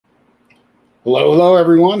Hello, hello,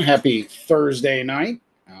 everyone. Happy Thursday night.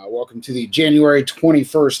 Welcome to the January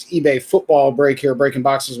 21st eBay football break here, Breaking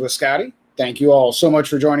Boxes with Scotty. Thank you all so much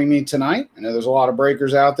for joining me tonight. I know there's a lot of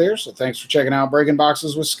breakers out there, so thanks for checking out Breaking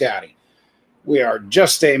Boxes with Scotty. We are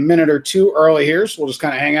just a minute or two early here, so we'll just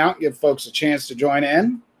kind of hang out and give folks a chance to join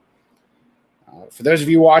in. For those of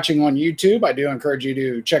you watching on YouTube, I do encourage you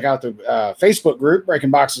to check out the Facebook group,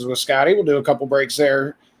 Breaking Boxes with Scotty. We'll do a couple breaks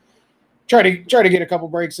there. Try to get a couple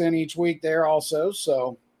breaks in each week there also.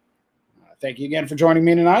 So thank you again for joining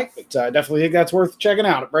me tonight. But definitely think that's worth checking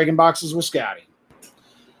out at Breaking Boxes with Scotty. So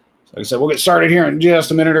like I said, we'll get started here in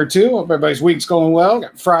just a minute or two. Hope everybody's week's going well.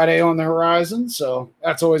 Got Friday on the horizon, so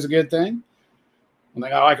that's always a good thing. One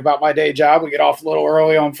thing I like about my day job, we get off a little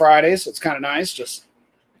early on Fridays, so it's kind of nice. Just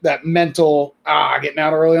that mental, getting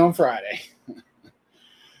out early on Friday.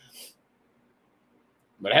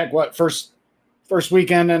 But heck, what, first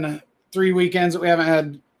weekend in 3 weekends that we haven't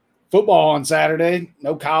had football on Saturday.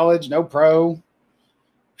 No college, no pro.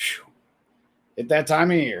 Whew. At that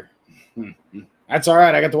time of year. That's all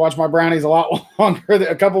right. I got to watch my Brownies a lot longer,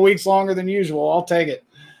 a couple weeks longer than usual. I'll take it.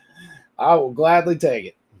 I will gladly take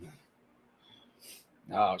it.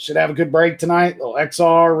 Should have a good break tonight. A little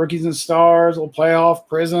XR, Rookies and Stars, a little playoff,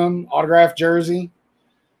 Prism, autographed jersey.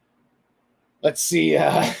 Let's see.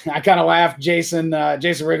 I kind of laughed. Jason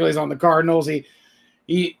Wrigley's on the Cardinals. He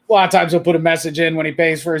a lot of times he'll put a message in when he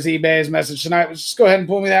pays for his eBay. His message tonight was just go ahead and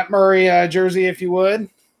pull me that Murray jersey if you would.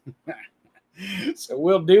 So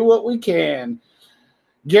we'll do what we can.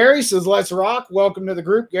 Gary says, let's rock. Welcome to the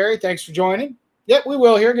group, Gary. Thanks for joining. Yep, we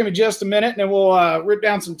will here. Give me just a minute, and then we'll rip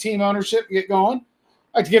down some team ownership and get going.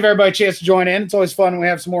 I like to give everybody a chance to join in. It's always fun when we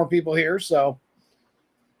have some more people here. So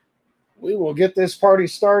we will get this party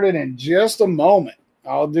started in just a moment.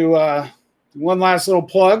 I'll do one last little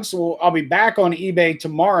plug. So I'll be back on eBay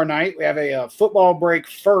tomorrow night. We have a football break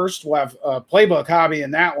first. We'll have a playbook hobby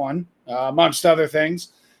in that one, amongst other things.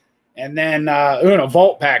 And then a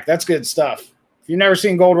vault pack. That's good stuff. If you've never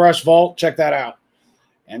seen Gold Rush Vault, check that out.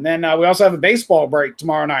 And then we also have a baseball break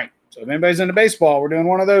tomorrow night. So if anybody's into baseball, we're doing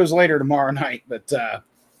one of those later tomorrow night. But all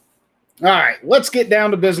right, let's get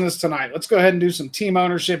down to business tonight. Let's go ahead and do some team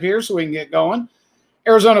ownership here so we can get going.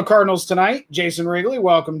 Arizona Cardinals tonight, Jason Wrigley.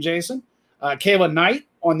 Welcome, Jason. Kayla Knight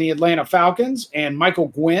on the Atlanta Falcons and Michael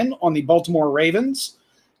Gwynn on the Baltimore Ravens.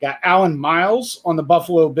 Got Alan Miles on the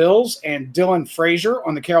Buffalo Bills and Dylan Frazier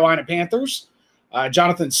on the Carolina Panthers.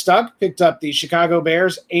 Jonathan Stuck picked up the Chicago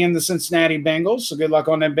Bears and the Cincinnati Bengals. So good luck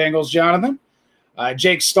on them Bengals, Jonathan.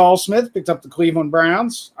 Jake Stallsmith picked up the Cleveland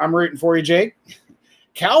Browns. I'm rooting for you, Jake.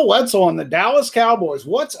 Cal Wetzel on the Dallas Cowboys.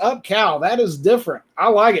 What's up, Cal? That is different. I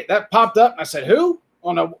like it. That popped up. I said, who?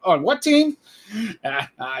 On what team?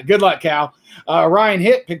 Good luck, Cal. Ryan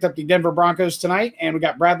Hitt picked up the Denver Broncos tonight, and we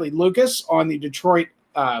got Bradley Lucas on the Detroit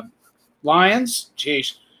Lions.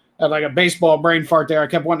 Jeez, I had like a baseball brain fart there. I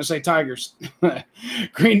kept wanting to say Tigers.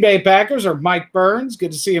 Green Bay Packers are Mike Burns.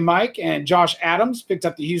 Good to see you, Mike. And Josh Adams picked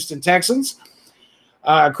up the Houston Texans.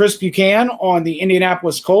 Chris Buchanan on the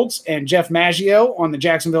Indianapolis Colts and Jeff Maggio on the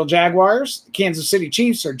Jacksonville Jaguars. The Kansas City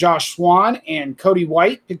Chiefs are Josh Swan and Cody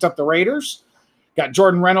White picked up the Raiders. Got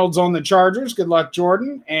Jordan Reynolds on the Chargers. Good luck,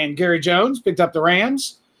 Jordan. And Gary Jones picked up the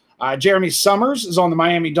Rams. Jeremy Summers is on the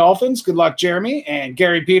Miami Dolphins. Good luck, Jeremy. And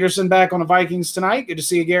Gary Peterson back on the Vikings tonight. Good to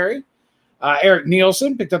see you, Gary. Eric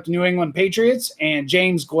Nielsen picked up the New England Patriots. And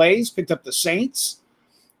James Glaze picked up the Saints.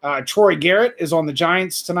 Troy Garrett is on the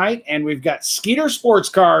Giants tonight. And we've got Skeeter Sports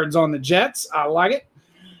Cards on the Jets. I like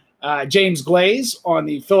it. James Glaze on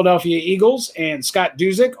the Philadelphia Eagles. And Scott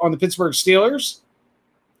Duzick on the Pittsburgh Steelers.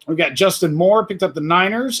 We've got Justin Moore picked up the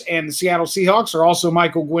Niners, and the Seattle Seahawks are also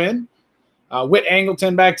Michael Gwynn. Whit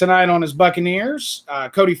Angleton back tonight on his Buccaneers.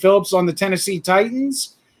 Cody Phillips on the Tennessee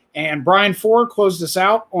Titans. And Brian Ford closed us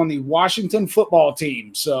out on the Washington football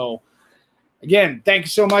team. So, again, thank you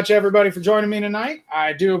so much, everybody, for joining me tonight.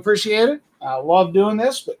 I do appreciate it. I love doing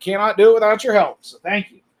this, but cannot do it without your help. So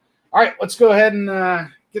thank you. All right, let's go ahead and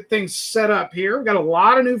get things set up here. We've got a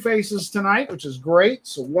lot of new faces tonight, which is great.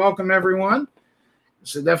 So welcome, everyone.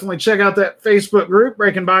 So definitely check out that Facebook group,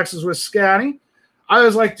 Breaking Boxes with Scotty. I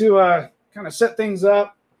always like to kind of set things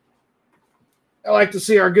up. I like to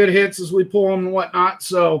see our good hits as we pull them and whatnot.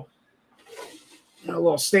 So a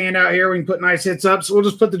little standout here. We can put nice hits up. So we'll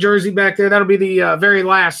just put the jersey back there. That'll be the very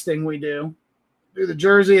last thing we do. Do the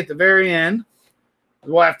jersey at the very end.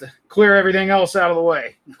 We'll have to clear everything else out of the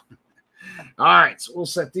way. All right, so we'll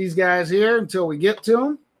set these guys here until we get to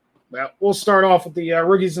them. Well, we'll start off with the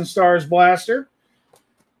Rookies and Stars blaster.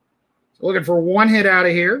 Looking for one hit out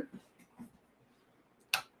of here.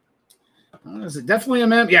 Is it definitely a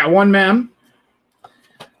mem? Yeah, one mem.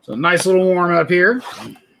 So nice little warm up here.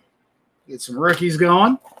 Get some rookies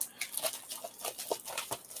going.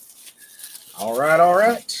 All right, all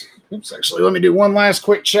right. Oops, actually, let me do one last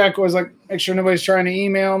quick check. Was like, make sure nobody's trying to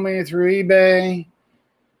email me through eBay.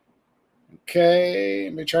 Okay,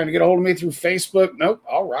 anybody trying to get a hold of me through Facebook? Nope.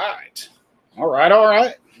 All right. All right, all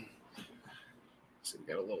right. So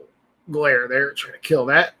we got a little glare there. Try to kill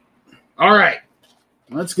that. All right.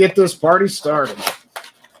 Let's get this party started.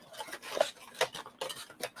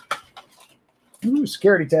 Ooh,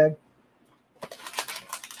 security tag.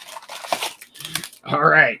 All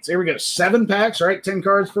right, so here we go. 7 packs, right? 10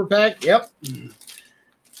 cards per pack. Yep.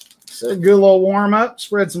 So a good little warm up.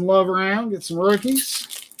 Spread some love around. Get some rookies.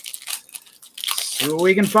 See what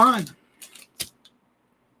we can find.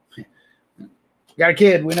 Got a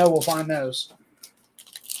kid. We know we'll find those.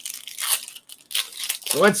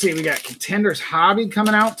 So let's see. We got Contenders Hobby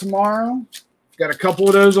coming out tomorrow. Got a couple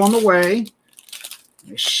of those on the way.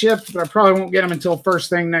 They shipped, but I probably won't get them until first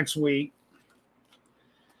thing next week.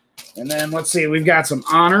 And then let's see, we've got some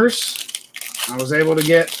honors. I was able to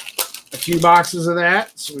get a few boxes of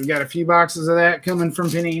that. So we've got a few boxes of that coming from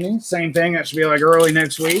Panini. Same thing, that should be like early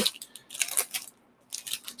next week.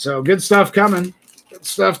 So good stuff coming. Good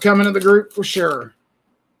stuff coming to the group for sure.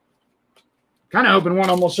 Kind of hoping one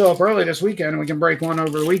of them will show up early this weekend and we can break one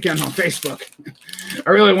over the weekend on Facebook. I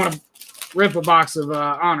really want to rip a box of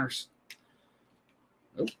honors.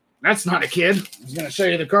 Oh, that's not a kid. I was going to show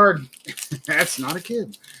you the card. That's not a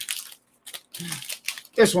kid.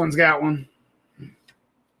 This one's got one.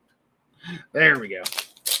 There we go.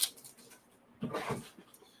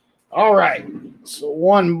 All right. So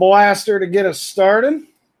one blaster to get us started.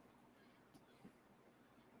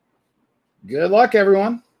 Good luck,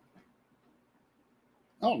 everyone.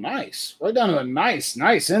 Oh, nice. Right down to a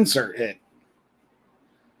nice insert hit.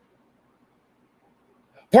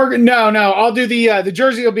 Parker, no. I'll do the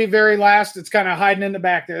jersey will be very last. It's kind of hiding in the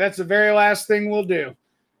back there. That's the very last thing we'll do.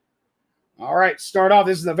 All right, start off.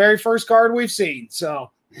 This is the very first card we've seen. So,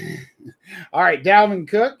 all right, Dalvin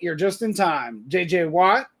Cook, you're just in time. J.J.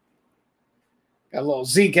 Watt, got a little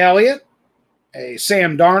Zeke Elliott, a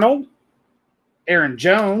Sam Darnold, Aaron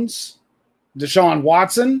Jones, Deshaun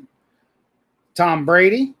Watson, Tom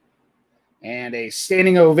Brady, and a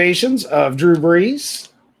standing ovations of Drew Brees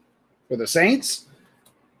for the Saints.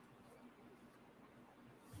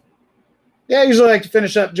 Yeah, I usually like to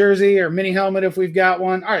finish up jersey or mini helmet if we've got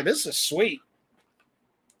one. All right, this is sweet.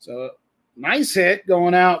 So, nice hit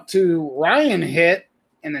going out to Ryan Hitt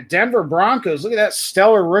and the Denver Broncos. Look at that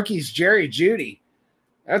stellar rookies, Jerry Jeudy.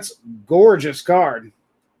 That's a gorgeous card.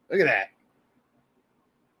 Look at that.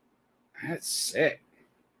 That's sick.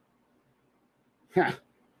 Huh.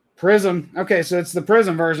 Prism. Okay, so it's the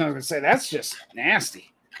Prism version. I was going to say, that's just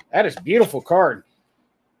nasty. That is a beautiful card.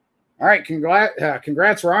 All right,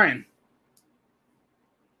 congrats, Ryan.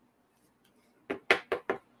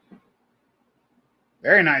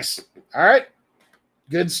 Very nice. All right.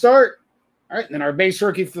 Good start. All right. And then our base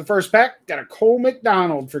rookie for the first pack got a Cole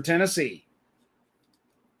McDonald for Tennessee.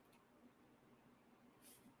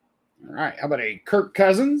 All right. How about a Kirk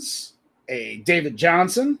Cousins, a David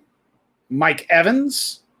Johnson, Mike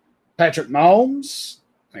Evans, Patrick Mahomes,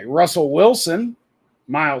 a Russell Wilson,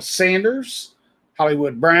 Miles Sanders,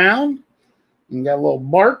 Hollywood Brown. And got a little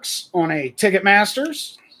Barks on a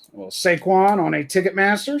Ticketmasters, a little Saquon on a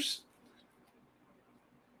Ticketmasters.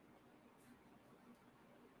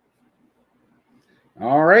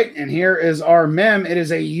 All right, and here is our mem. It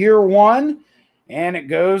is a year 1, and it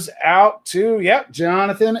goes out to,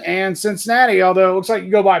 Jonathan and Cincinnati, although it looks like you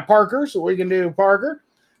go by Parker, so we can do Parker.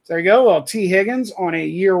 So there you go, well, T. Higgins on a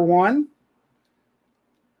year 1.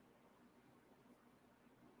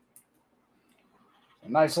 A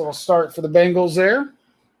nice little start for the Bengals there.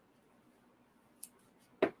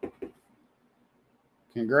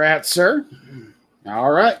 Congrats, sir. All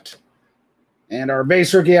right. And our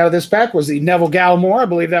base rookie out of this pack was the Neville Gallimore. I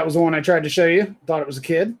believe that was the one I tried to show you. Thought it was a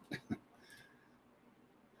kid.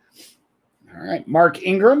 All right. Mark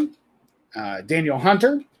Ingram, Daniel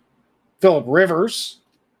Hunter, Phillip Rivers,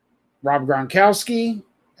 Rob Gronkowski,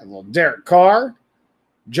 a little Derek Carr,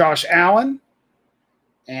 Josh Allen,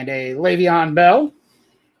 and a Le'Veon Bell.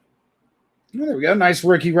 Oh, there we go. Nice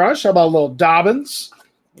rookie rush. How about a little Dobbins,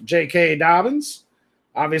 J.K. Dobbins?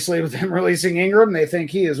 Obviously, with them releasing Ingram, they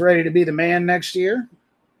think he is ready to be the man next year.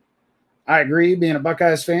 I agree, being a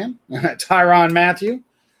Buckeyes fan. Tyrann Mathieu.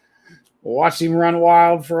 Watched him run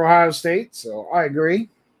wild for Ohio State, so I agree.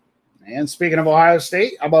 And speaking of Ohio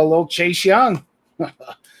State, how about a little Chase Young?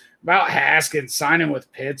 About Haskins signing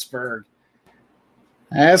with Pittsburgh.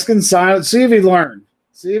 Haskins signed. See if he learned.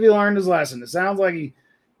 See if he learned his lesson. It sounds like he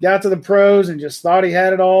got to the pros and just thought he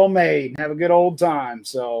had it all made and have a good old time.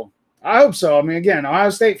 So I hope so. I mean, again, Ohio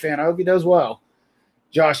State fan. I hope he does well.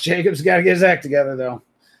 Josh Jacobs got to get his act together, though.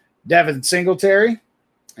 Devin Singletary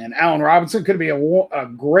and Allen Robinson could be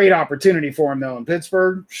a great opportunity for him, though, in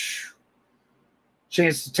Pittsburgh.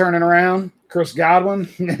 Chance to turn it around. Chris Godwin,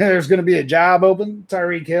 there's going to be a job open.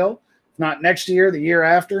 Tyreek Hill, not next year, the year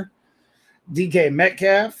after. DK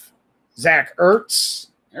Metcalf, Zach Ertz.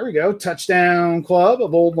 There we go. Touchdown club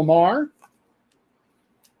of old Lamar.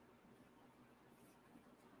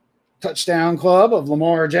 Touchdown club of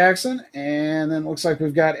Lamar Jackson. And then looks like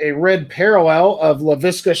we've got a red parallel of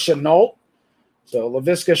Laviska Shenault. So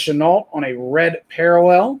Laviska Shenault on a red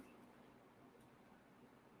parallel.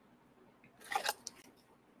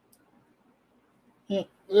 Yeah,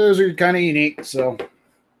 those are kind of unique. So,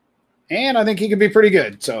 and I think he could be pretty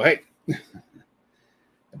good. So, hey,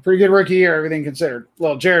 a pretty good rookie year, everything considered.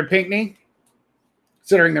 Well, Jared Pinkney,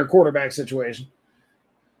 considering their quarterback situation.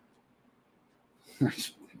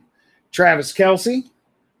 Travis Kelce.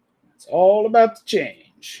 It's all about the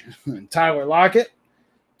change. Tyler Lockett.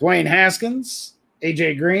 Dwayne Haskins.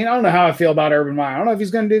 AJ Green. I don't know how I feel about Urban Meyer. I don't know if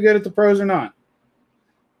he's going to do good at the pros or not.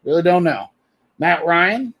 Really don't know. Matt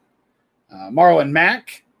Ryan. Marlon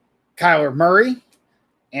Mack. Kyler Murray.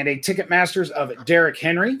 And a Ticketmasters of Derrick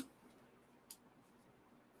Henry.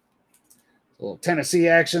 A little Tennessee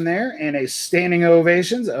action there. And a standing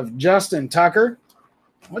ovations of Justin Tucker.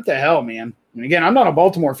 What the hell, man? And again, I'm not a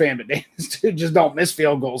Baltimore fan, but this dude just don't miss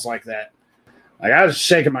field goals like that. Like, I was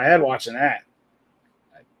shaking my head watching that.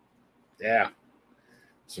 Yeah.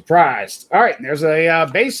 Surprised. All right, and there's a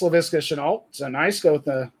base Laviska Shenault. So nice. Go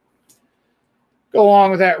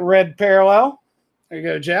along with that red parallel. There you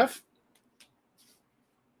go, Jeff.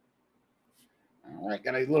 All right,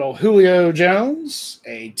 got a little Julio Jones,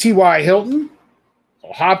 a T.Y. Hilton, a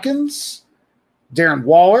little Hopkins, Darren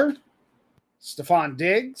Waller, Stephon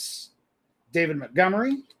Diggs, David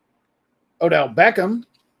Montgomery, Odell Beckham.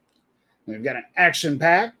 We've got an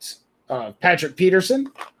action-packed Patrick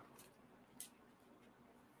Peterson.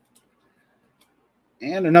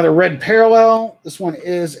 And another red parallel. This one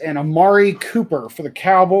is an Amari Cooper for the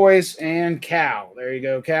Cowboys and Cal. There you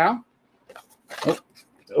go, Cal. Oh,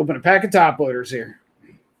 open a pack of top loaders here.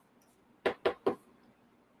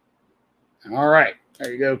 All right.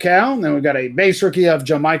 There you go, Cal. And then we've got a base rookie of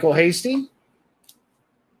JaMychal Hasty.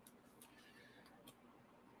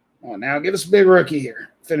 Oh, now give us a big rookie here.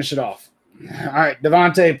 Finish it off. All right,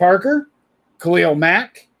 Devontae Parker, Khalil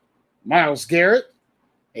Mack, Myles Garrett,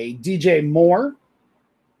 a DJ Moore.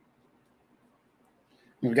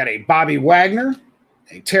 We've got a Bobby Wagner,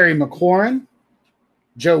 a Terry McLaurin,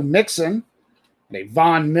 Joe Mixon, and a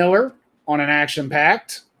Von Miller on an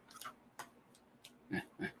action-packed.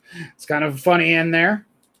 It's kind of funny in there.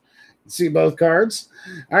 See both cards.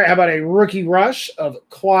 All right, how about a rookie rush of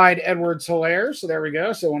Clyde Edwards-Helaire? So there we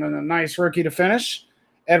go. So one of the nice rookie to finish.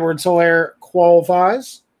 Edwards-Helaire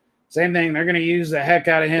qualifies. Same thing. They're going to use the heck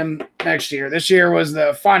out of him next year. This year was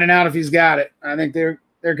the finding out if he's got it. I think they're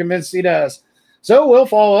convinced he does. So we'll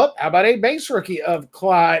follow up. How about a base rookie of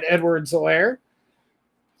Clyde Edwards-Helaire?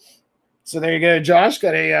 So there you go, Josh.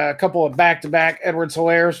 Got a couple of back-to-back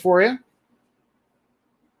Edwards-Helaire's for you.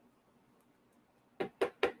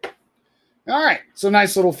 All right, so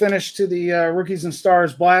nice little finish to the Rookies and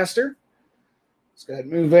Stars Blaster. Let's go ahead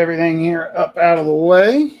and move everything here up out of the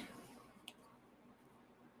way.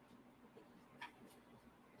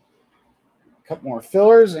 A couple more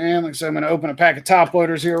fillers, and looks like I'm going to open a pack of top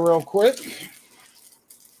loaders here real quick.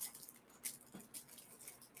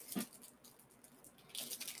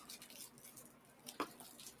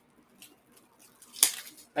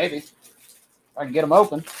 Maybe. If I can get them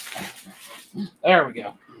open. There we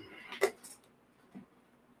go.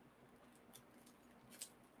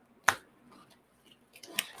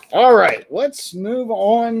 All right, let's move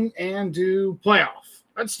on and do playoff.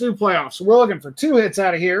 Let's do playoffs. So we're looking for 2 hits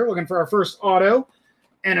out of here. Looking for our first auto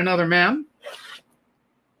and another mem.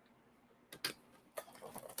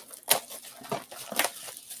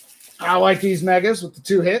 I like these megas with the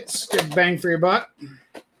 2 hits. Good bang for your buck.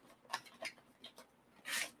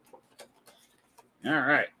 All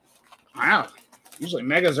right. Wow. Usually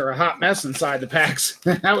megas are a hot mess inside the packs.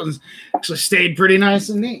 That one's actually stayed pretty nice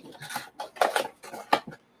and neat.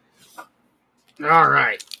 All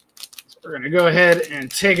right. So we're going to go ahead and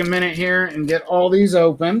take a minute here and get all these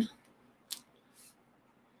opened.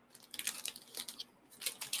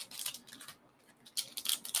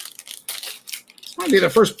 This might be the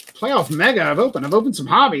first playoff mega I've opened. I've opened some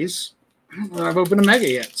hobbies. I don't know if I've opened a mega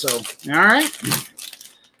yet. So, all right.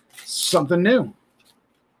 Something new.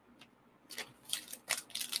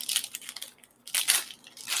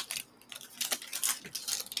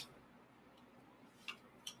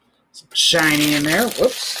 Shiny in there.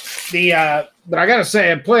 Whoops. But I got to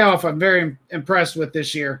say, a playoff I'm very impressed with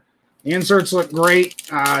this year. The inserts look great.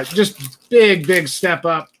 Just big step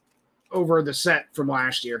up over the set from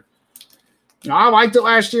last year. I liked it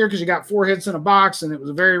last year because you got 4 hits in a box, and it was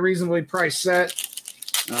a very reasonably priced set.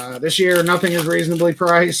 This year, nothing is reasonably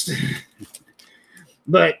priced.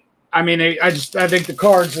 But, I mean, I think the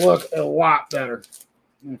cards look a lot better.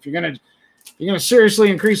 And if you're gonna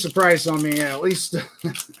seriously increase the price on me, at least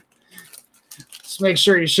just make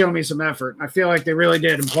sure you show me some effort. I feel like they really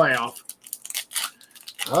did in playoff.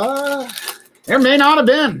 There may not have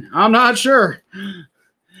been. I'm not sure.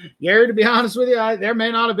 Gary, to be honest with you, there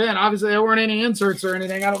may not have been. Obviously, there weren't any inserts or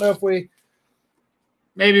anything. I don't know if we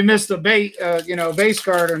maybe missed a base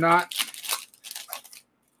card or not.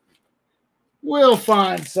 We'll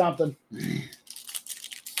find something.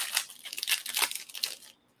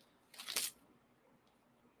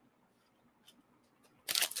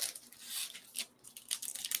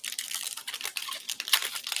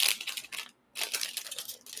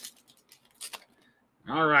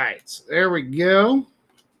 All right, so there we go.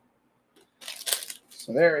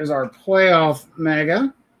 So there is our playoff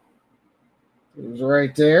mega. It was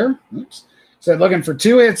right there. Oops. So looking for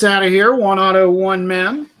 2 hits out of here. 1 auto, 1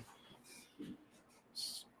 mem.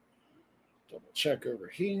 Double check over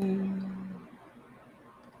here.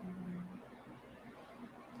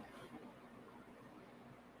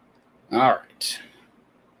 All right.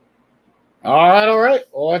 All right.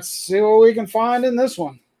 Well, let's see what we can find in this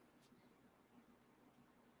one.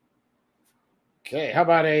 Okay, how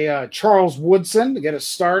about a Charles Woodson to get us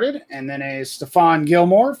started, and then a Stephon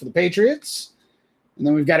Gilmore for the Patriots. And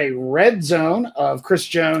then we've got a red zone of Chris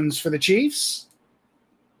Jones for the Chiefs.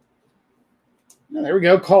 And there we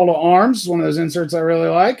go, Call to Arms, one of those inserts I really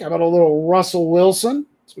like. How about a little Russell Wilson?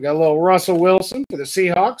 So we got a little Russell Wilson for the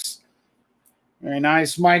Seahawks. Very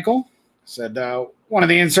nice, Michael. Said one of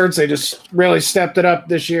the inserts they just really stepped it up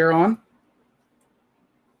this year on.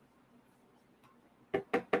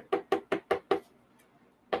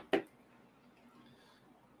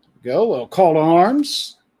 Go, a little Call to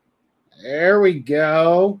Arms. There we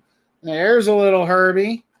go. There's a little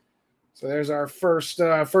Herbie. So there's our first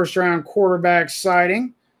round quarterback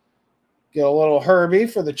sighting. Get a little Herbie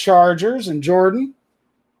for the Chargers and Jordan.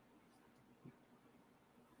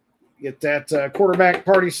 Get that quarterback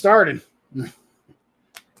party started.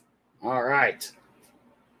 All right.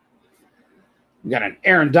 We got an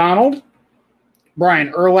Aaron Donald,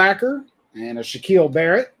 Brian Urlacher, and a Shaquille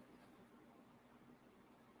Barrett.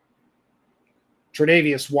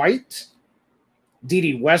 Tre'Davious White,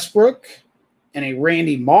 Dede Westbrook, and a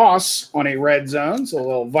Randy Moss on a red zone. So a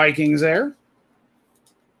little Vikings there.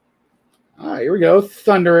 All right, here we go.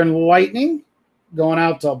 Thunder and Lightning going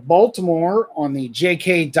out to Baltimore on the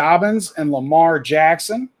J.K. Dobbins and Lamar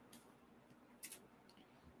Jackson.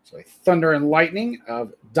 So a Thunder and Lightning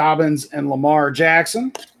of Dobbins and Lamar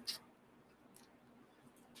Jackson.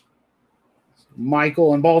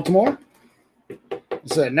 Michael in Baltimore.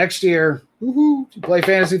 So next year, to play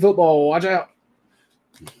fantasy football, watch out.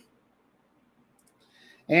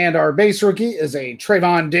 And our base rookie is a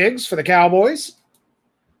Trayvon Diggs for the Cowboys.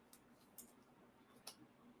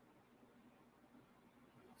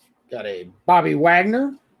 Got a Bobby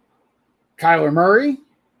Wagner, Kyler Murray,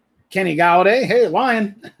 Kenny Galladay. Hey,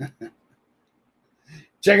 Lion.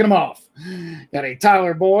 Checking them off. Got a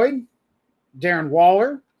Tyler Boyd, Darren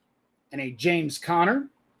Waller, and a James Conner.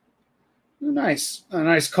 Nice. A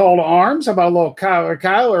nice Call to Arms. How about a little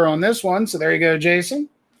Kyler on this one? So there you go, Jason.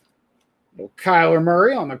 A little Kyler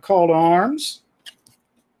Murray on the Call to Arms.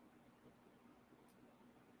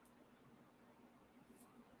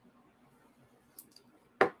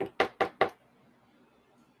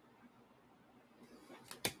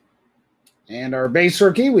 And our base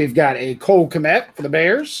rookie, we've got a Cole Kmet for the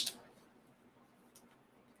Bears.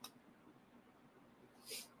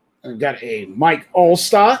 We've got a Mike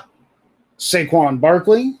Allstott, Saquon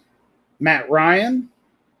Barkley, Matt Ryan,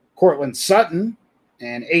 Cortland Sutton,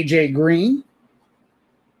 and A.J. Green.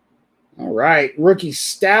 All right, rookie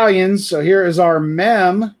Stallions. So here is our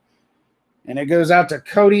mem, and it goes out to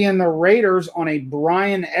Cody and the Raiders on a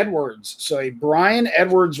Brian Edwards. So a Brian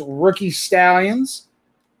Edwards rookie Stallions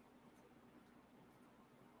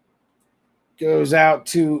goes out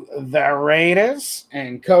to the Raiders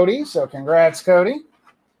and Cody. So congrats, Cody.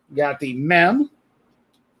 Got the mem.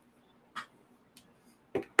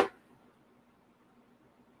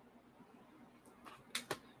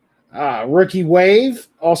 Rookie Wave,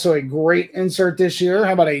 also a great insert this year.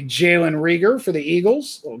 How about a Jalen Reagor for the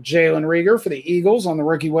Eagles? Little Jalen Reagor for the Eagles on the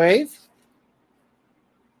Rookie Wave.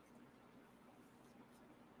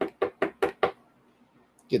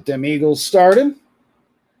 Get them Eagles started.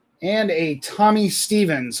 And a Tommy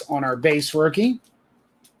Stevens on our base rookie.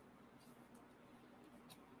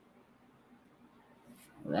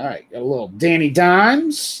 All right, got a little Danny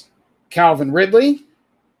Dimes, Calvin Ridley,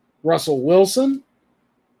 Russell Wilson,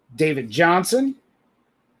 David Johnson,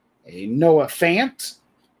 a Noah Fant,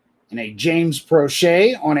 and a James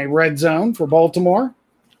Prochet on a red zone for Baltimore.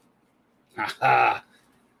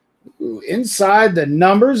 Ooh, inside the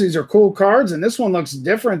numbers, these are cool cards, and this one looks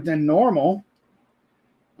different than normal.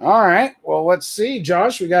 All right, well, let's see,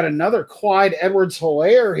 Josh. We got another Clyde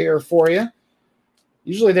Edwards-Helaire here for you.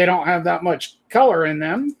 Usually they don't have that much color in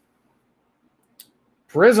them.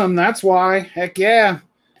 Prism, that's why. Heck yeah.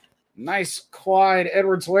 Nice Clyde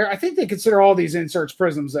Edwards-Helaire. I think they consider all these inserts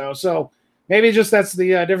prisms, though. So maybe just that's the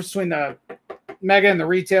difference between the Mega and the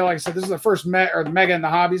retail. Like I said, this is the first the Mega and the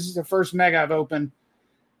Hobbies. This is the first Mega I've opened.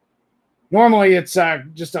 Normally it's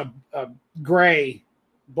just a gray,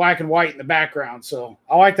 black and white in the background. So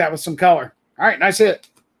I like that with some color. All right, nice hit.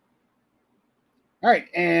 All right,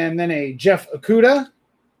 and then a Jeff Okudah,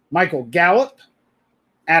 Michael Gallup,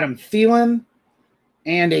 Adam Thielen,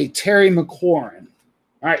 and a Terry McLaurin.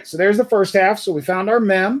 All right, so there's the first half. So we found our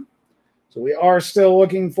mem. So we are still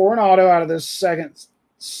looking for an auto out of this second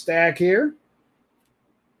stack here.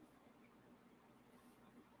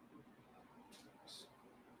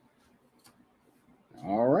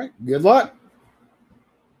 All right, good luck.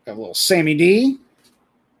 Got a little Sammy D,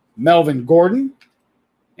 Melvin Gordon,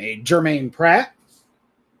 a Jermaine Pratt.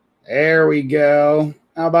 There we go.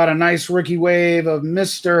 How about a nice rookie wave of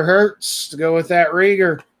Mr. Hurts to go with that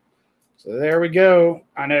Rieger? So there we go.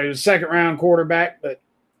 I know he's a second-round quarterback, but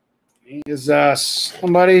he is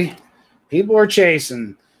somebody people are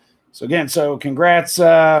chasing. So, again, congrats.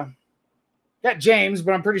 Got James,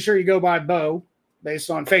 but I'm pretty sure you go by Bo based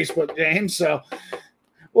on Facebook, James. So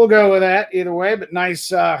we'll go with that either way. But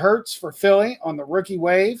nice Hurts for Philly on the rookie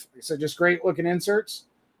wave. So just great-looking inserts.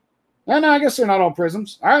 No, I guess they're not all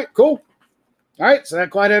prisms. All right, cool. All right, so that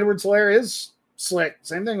Clyde Edwards-Helaire is slick.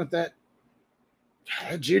 Same thing with that.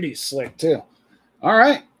 Judy's slick, too. All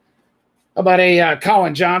right. How about a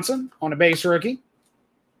Colin Johnson on a base rookie?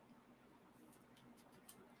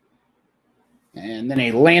 And then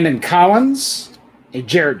a Landon Collins, a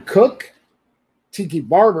Jared Cook, Tiki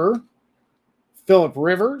Barber, Phillip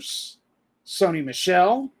Rivers, Sony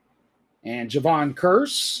Michel, and Javon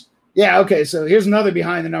Curse. Yeah, okay, so here's another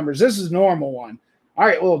behind the numbers. This is a normal one. All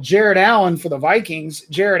right, well, Jared Allen for the Vikings.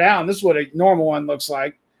 Jared Allen, this is what a normal one looks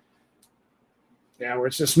like. Yeah, where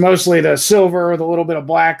it's just mostly the silver with a little bit of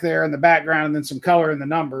black there in the background and then some color in the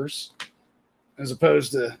numbers as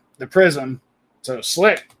opposed to the prism. So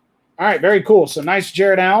slick. All right, very cool. So nice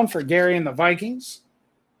Jared Allen for Gary and the Vikings.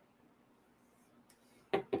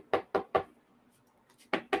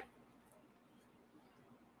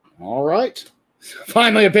 All right.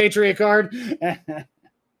 Finally a Patriot card.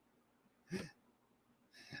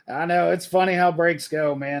 I know, it's funny how breaks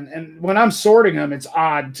go, man. And when I'm sorting them, it's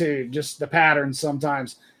odd, too, just the patterns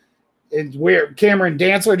sometimes. It's weird. Cameron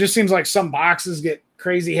Dantzler, just seems like some boxes get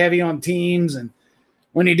crazy heavy on teams. And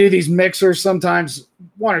when you do these mixers, sometimes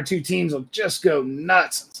one or two teams will just go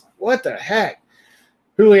nuts. It's like, what the heck?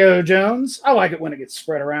 Julio Jones. I like it when it gets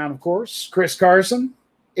spread around, of course. Chris Carson.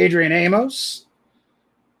 Adrian Amos.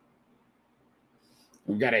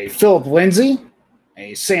 We've got a Philip Lindsay.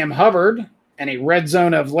 A Sam Hubbard. And a red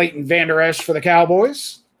zone of Leighton Vander Esch for the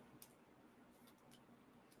Cowboys.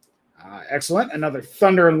 Excellent. Another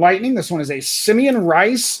Thunder and Lightning. This one is a Simeon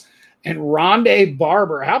Rice and Rondé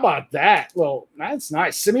Barber. How about that? Well, that's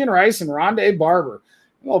nice. Simeon Rice and Rondé Barber.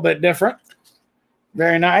 A little bit different.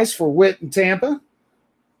 Very nice for Witt and Tampa.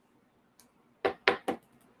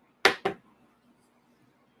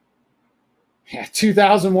 Yeah,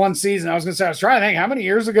 2001 season. I was going to say, I was trying to think, how many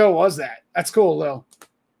years ago was that? That's cool, though.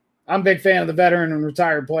 I'm a big fan of the veteran and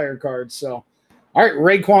retired player cards. So, all right,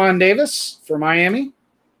 Raekwon Davis for Miami.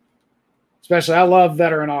 Especially, I love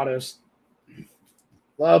veteran autos.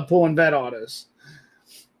 Love pulling vet autos.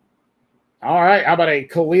 All right, how about a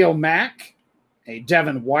Khalil Mack, a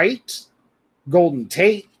Devin White, Golden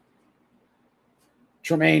Tate,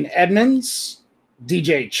 Tremaine Edmonds,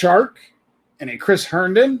 DJ Chark, and a Chris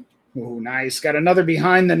Herndon. Ooh, nice. Got another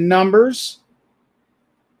behind the numbers.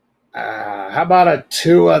 How about a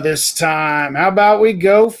Tua this time? How about we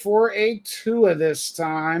go for a Tua this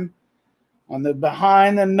time on the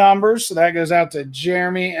behind the numbers? So that goes out to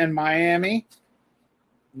Jeremy and Miami.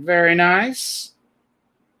 Very nice.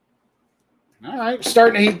 All right,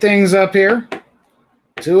 starting to heat things up here.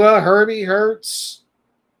 Tua, Herbie, Hurts,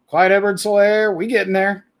 Clyde Edwards-Helaire. We getting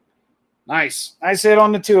there. Nice. Nice hit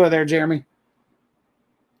on the Tua there, Jeremy.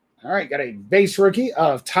 All right, got a base rookie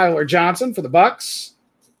of Tyler Johnson for the Bucks.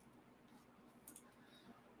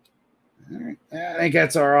 All right, I think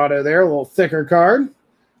that's our auto there, a little thicker card.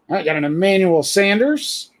 All right, got an Emmanuel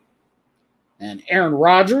Sanders and Aaron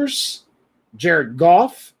Rodgers, Jared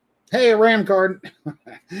Goff. Hey, a Ram card.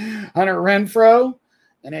 Hunter Renfrow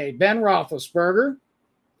and a Ben Roethlisberger.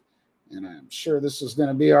 And I'm sure this is going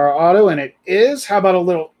to be our auto, and it is. How about a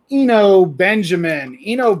little Eno Benjamin?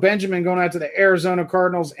 Eno Benjamin going out to the Arizona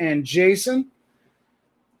Cardinals and Jason.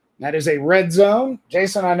 That is a red zone.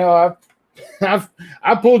 Jason, I know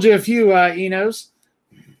I've pulled you a few Enos.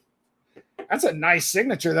 That's a nice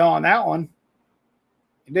signature, though, on that one.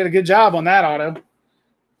 You did a good job on that auto.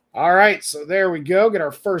 All right, so there we go. Get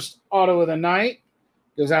our first auto of the night.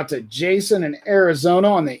 Goes out to Jason in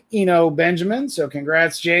Arizona on the Eno Benjamin. So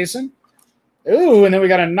congrats, Jason. Ooh, and then we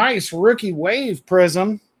got a nice rookie wave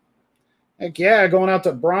prism. Heck yeah, going out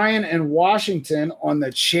to Brian in Washington on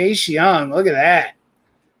the Chase Young. Look at that.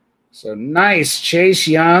 So nice Chase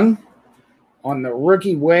Young on the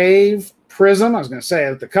rookie wave prism. I was going to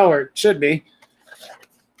say the color it should be.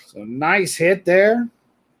 So nice hit there.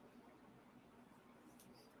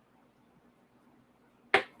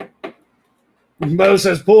 Bo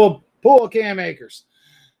says, pull Cam Akers.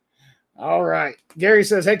 All right. Gary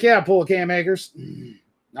says, heck yeah, pull Cam Akers.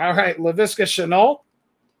 All right. LaVisca Chenault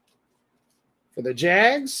for the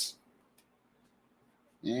Jags.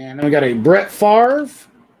 And then we got a Brett Favre,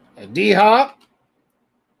 a D-Hop,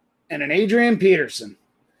 and an Adrian Peterson.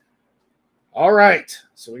 All right.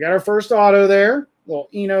 So we got our first auto there. Little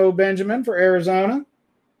Eno Benjamin for Arizona.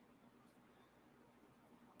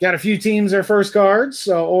 Got a few teams their first cards,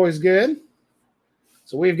 so always good.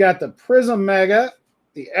 So we've got the Prism Mega,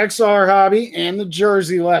 the XR Hobby, and the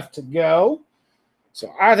jersey left to go.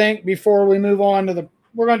 So I think before we move on to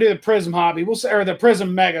we're going to do the Prism Hobby. Or the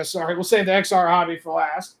Prism Mega, sorry. We'll save the XR Hobby for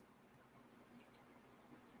last.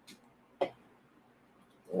 A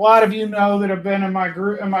lot of you know that have been in my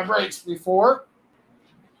group, in my breaks before.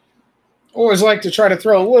 Always like to try to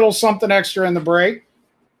throw a little something extra in the break.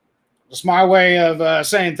 Just my way of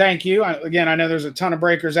saying thank you. Again, I know there's a ton of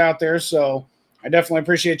breakers out there, so I definitely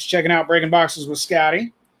appreciate you checking out Breaking Boxes with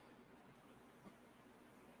Scotty.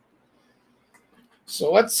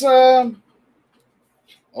 So let's throw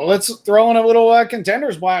in a little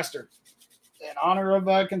Contenders Blaster in honor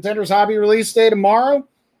of Contenders Hobby release day tomorrow.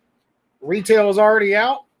 Retail is already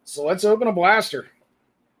out, so let's open a blaster.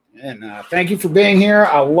 And thank you for being here.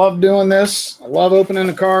 I love doing this. I love opening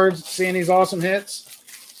the cards, seeing these awesome hits.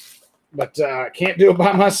 But I can't do it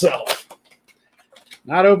by myself.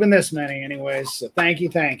 Not open this many anyways, so thank you,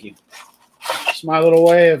 thank you. It's my little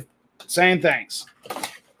way of saying thanks.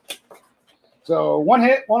 So one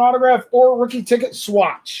hit, one autograph, or rookie ticket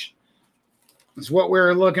swatch is what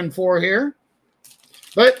we're looking for here.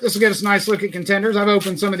 But this will get us a nice look at contenders. I've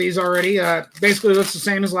opened some of these already. Basically looks the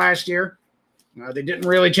same as last year. They didn't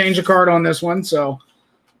really change the card on this one, so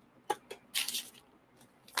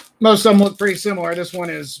most of them look pretty similar. This one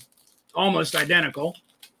is almost identical.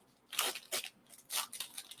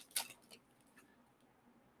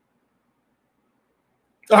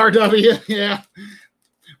 RW, yeah.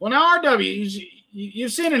 Well, now RW,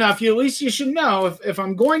 you've seen enough. At least you should know if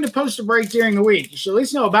I'm going to post a break during the week, you should at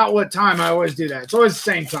least know about what time I always do that. It's always the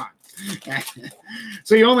same time.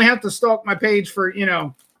 So you only have to stalk my page for,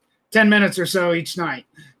 10 minutes or so each night.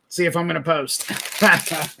 See if I'm going to post.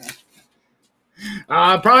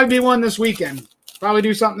 Probably be one this weekend. Probably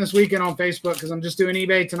do something this weekend on Facebook because I'm just doing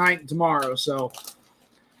eBay tonight and tomorrow. So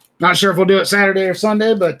not sure if we'll do it Saturday or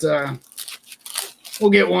Sunday, but we'll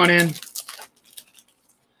get one in.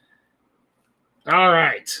 All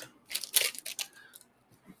right.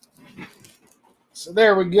 So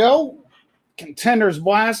there we go. Contenders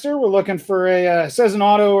Blaster. We're looking for it says an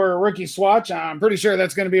auto or a rookie swatch. I'm pretty sure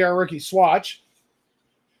that's going to be our rookie swatch.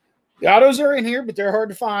 The autos are in here, but they're hard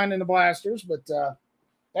to find in the blasters. But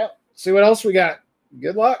yeah, see what else we got.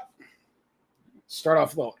 Good luck. Start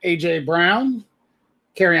off with a little A.J. Brown,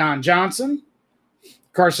 Kerryon Johnson,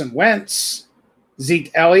 Carson Wentz,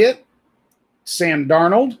 Zeke Elliott, Sam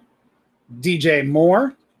Darnold, DJ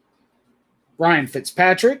Moore, Ryan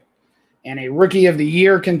Fitzpatrick, and a Rookie of the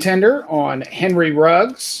Year contender on Henry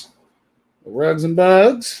Ruggs. Ruggs and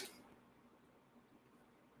Bugs.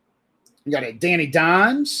 We got a Danny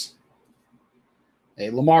Dimes,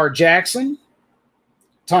 a Lamar Jackson,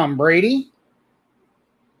 Tom Brady,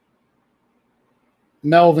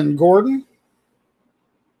 Melvin Gordon.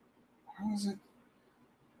 How is it?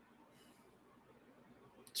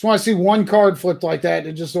 Just want to see one card flipped like that.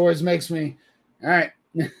 It just always makes me, all right.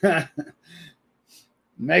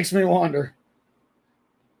 Makes me wonder.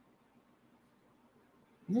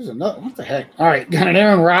 There's another. What the heck? All right, got an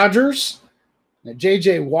Aaron Rodgers, a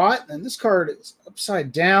J.J. Watt, and this card is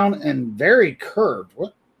upside down and very curved.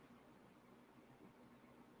 What?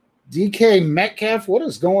 DK Metcalf? What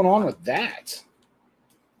is going on with that?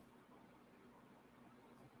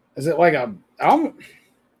 Is it like a...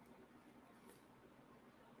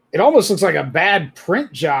 It almost looks like a bad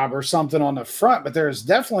print job or something on the front, but there's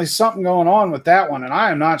definitely something going on with that one, and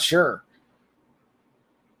I am not sure.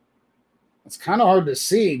 It's kind of hard to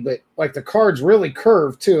see, but like the card's really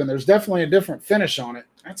curved too, and there's definitely a different finish on it.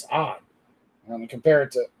 That's odd when you compare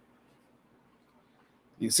it to...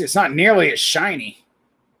 You can see it's not nearly as shiny.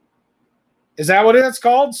 Is that what it's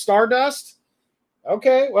called? Stardust?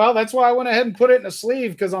 Okay, well, that's why I went ahead and put it in a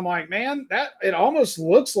sleeve, because I'm like, man, that it almost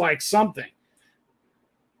looks like something.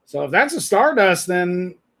 So if that's a Stardust,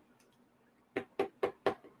 then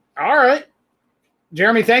all right.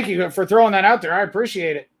 Jeremy, thank you for throwing that out there. I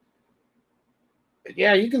appreciate it. But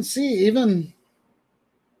yeah, you can see even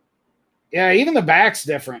the back's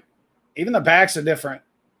different. Even the back's a different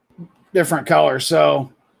color.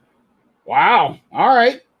 So, wow. All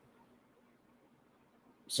right.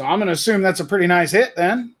 So I'm going to assume that's a pretty nice hit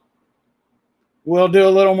then. We'll do a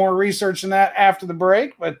little more research on that after the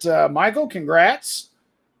break. But, Michael, congrats.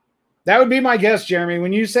 That would be my guess, Jeremy.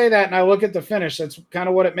 When you say that and I look at the finish, that's kind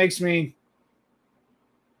of what it makes me.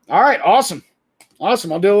 All right, awesome.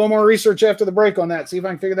 Awesome. I'll do a little more research after the break on that, see if I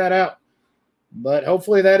can figure that out. But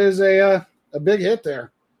hopefully that is a big hit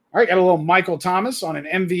there. All right, got a little Michael Thomas on an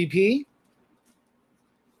MVP.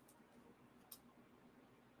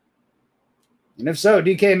 And if so,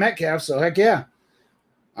 DK Metcalf, so heck yeah.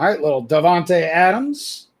 All right, little Davante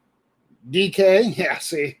Adams. DK, yeah,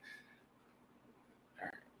 see.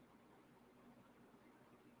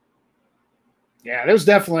 Yeah, there's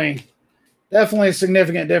definitely a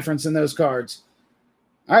significant difference in those cards.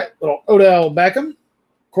 All right, little Odell Beckham,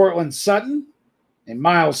 Cortland Sutton, and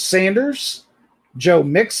Miles Sanders, Joe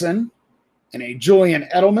Mixon, and a Julian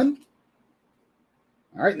Edelman.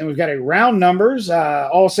 All right, and then we've got a round numbers,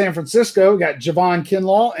 all San Francisco. We got Javon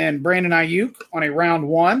Kinlaw and Brandon Ayuk on a round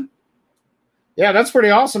one. Yeah, that's pretty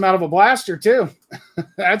awesome out of a blaster, too.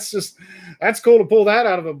 That's cool to pull that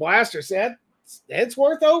out of a blaster. See, it's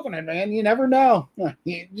worth opening, man. You never know.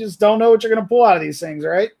 You just don't know what you're going to pull out of these things,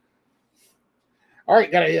 right? All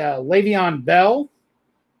right, got a Le'Veon Bell,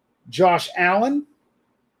 Josh Allen,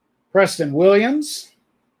 Preston Williams,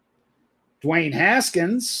 Dwayne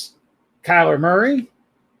Haskins, Kyler Murray,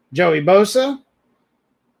 Joey Bosa,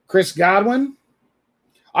 Chris Godwin.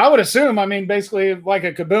 I would assume, I mean, basically like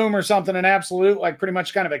a Kaboom or something, an absolute, like pretty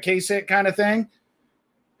much kind of a case hit kind of thing.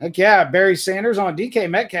 Heck yeah, Barry Sanders on DK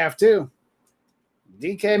Metcalf too.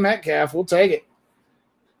 DK Metcalf, we'll take it.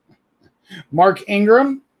 Mark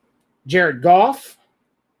Ingram, Jared Goff,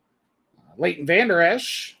 Leighton Vander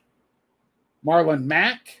Esch, Marlon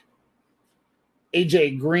Mack,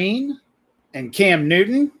 AJ Green, and Cam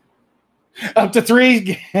Newton. Up to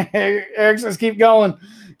 3. Eric says, keep going.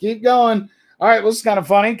 Keep going. All right, well, this is kind of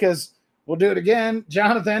funny because we'll do it again.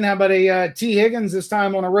 Jonathan, how about a T. Higgins this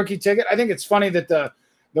time on a rookie ticket? I think it's funny that the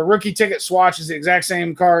rookie ticket swatch is the exact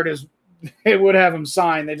same card as it would have him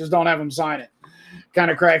sign. They just don't have him sign it. Kind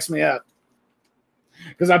of cracks me up.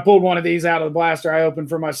 Because I pulled one of these out of the blaster I opened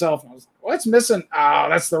for myself. And I was like, what's missing? Oh,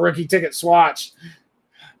 that's the rookie ticket swatch.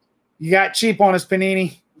 You got cheap on us,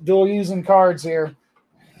 Panini. Dual using cards here.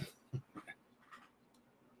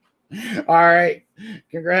 All right.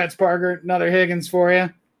 Congrats, Parker. Another Higgins for you.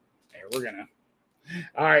 There, we're going to.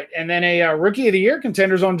 All right. And then a Rookie of the Year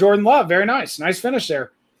contenders on Jordan Love. Very nice. Nice finish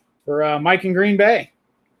there for Mike in Green Bay.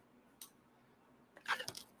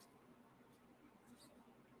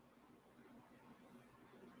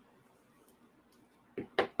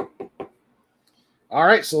 All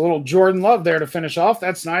right. So a little Jordan Love there to finish off.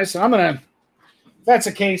 That's nice. I'm going to, that's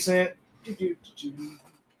a case hit.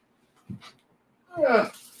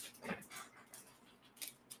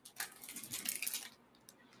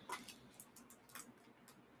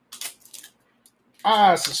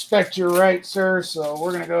 I suspect you're right, sir. So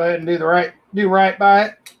we're going to go ahead and do right by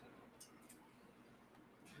it.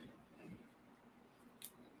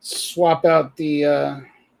 Swap out the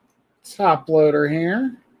top loader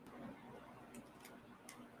here.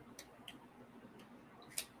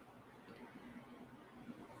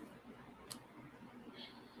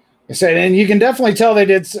 I said, and you can definitely tell they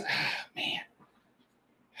did. Man,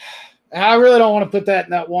 I really don't want to put that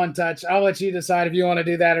in that one touch. I'll let you decide if you want to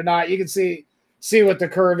do that or not. You can see what the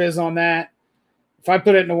curve is on that. If I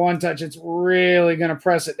put it into one touch, it's really going to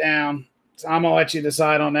press it down. So I'm going to let you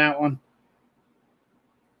decide on that one.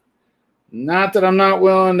 Not that I'm not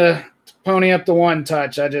willing to pony up the one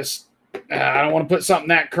touch. I just, I don't want to put something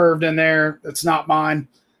that curved in there. That's not mine.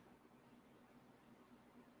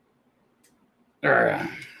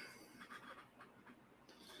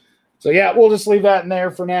 So yeah, we'll just leave that in there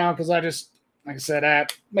for now because I just, like I said,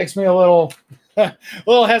 that makes me a little, a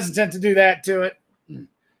little hesitant to do that to it.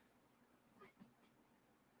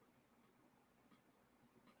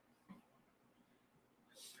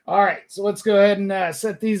 All right, so let's go ahead and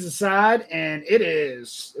set these aside, and it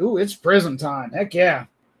is, ooh, it's Prism time. Heck yeah,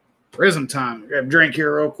 Prism time. Grab a drink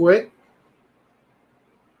here real quick.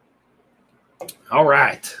 All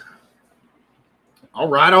right. All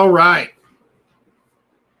right, all right.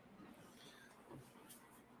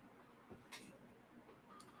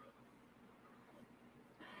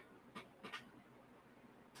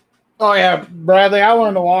 Oh, yeah, Bradley, I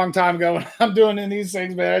learned a long time ago when I'm doing in these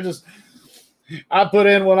things, man. I put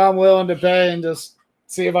in what I'm willing to pay and just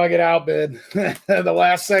see if I get outbid. The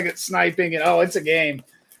last second sniping, and it's a game.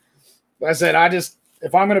 Like I said,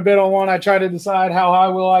 if I'm going to bid on one, I try to decide how high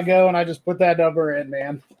will I go, and I just put that number in,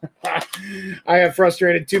 man. I have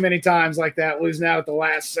frustrated too many times like that, losing out at the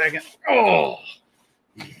last second. Oh.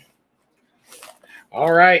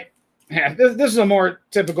 All right. Yeah, this is a more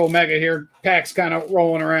typical mega here. Pack's kind of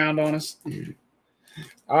rolling around on us.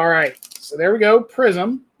 All right. So there we go.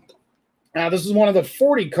 Prism. Now, this is one of the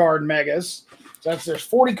 40-card megas. So there's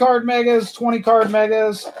 40-card megas, 20-card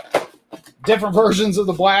megas, different versions of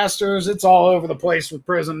the blasters. It's all over the place with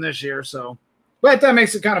Prism this year. But that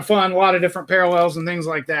makes it kind of fun. A lot of different parallels and things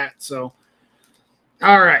like that. So,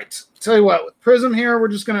 all right. Tell you what, with Prism here, we're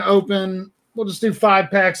just going to open. We'll just do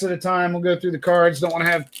 5 packs at a time. We'll go through the cards. Don't want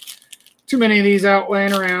to have too many of these out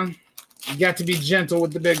laying around. You got to be gentle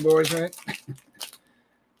with the big boys, right?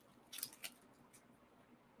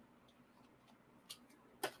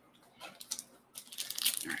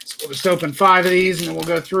 All right, so we'll just open 5 of these, and then we'll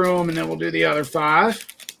go through them, and then we'll do the other 5.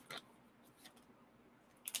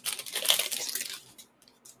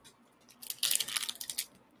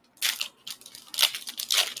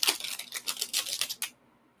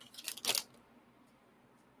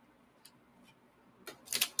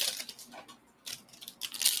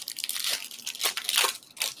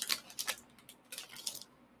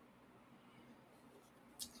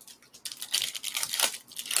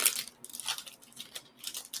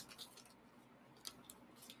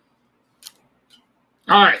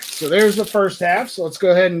 All right, so there's the first half. So let's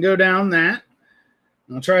go ahead and go down that.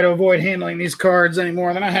 I'll try to avoid handling these cards any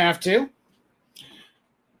more than I have to.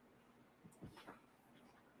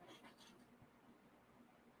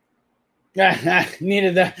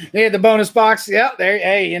 Needed the bonus box. Yeah, there.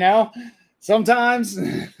 Hey, sometimes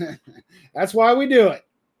that's why we do it.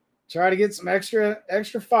 Try to get some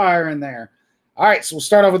extra fire in there. All right, so we'll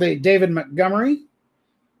start off with a David Montgomery,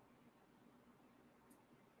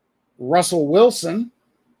 Russell Wilson,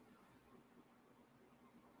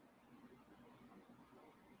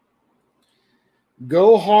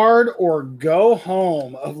 Go Hard or Go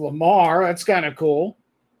Home of Lamar. That's kind of cool.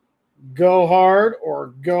 Go Hard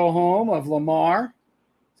or Go Home of Lamar.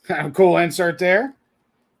 Kind of cool insert there.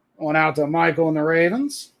 Going out to Michael and the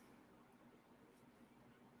Ravens.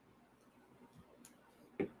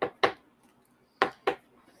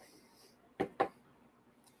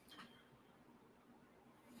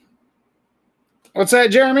 What's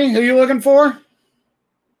that, Jeremy? Who you looking for?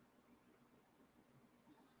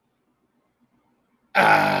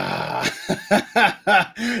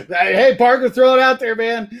 Hey, Parker, throw it out there,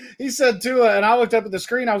 man. He said Tua, and I looked up at the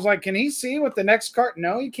screen. I was like, can he see what the next card?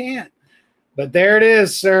 No, he can't. But there it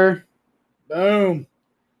is, sir. Boom.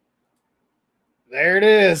 There it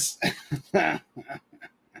is. I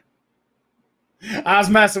was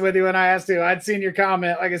messing with you when I asked you. I'd seen your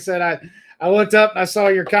comment. Like I said, I looked up and I saw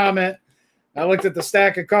your comment. I looked at the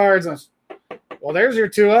stack of cards. And well, there's your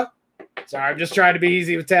Tua. Sorry, I'm just trying to be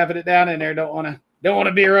easy with tapping it down in there. Don't want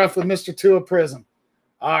to be rough with Mr. Tua Prism.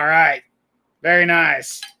 All right. Very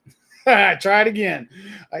nice. Try it again.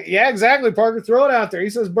 Yeah, exactly, Parker. Throw it out there. He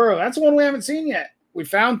says Burrow. That's one we haven't seen yet. We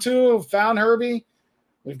found Tua, found Herbie.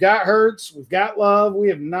 We've got Hurts. We've got Love. We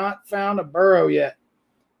have not found a Burrow yet.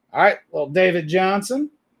 All right. Well, David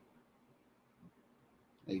Johnson.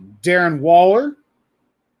 Darren Waller.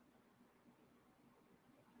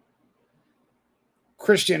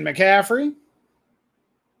 Christian McCaffrey.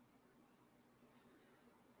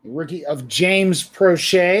 Rookie of James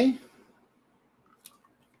Prochet.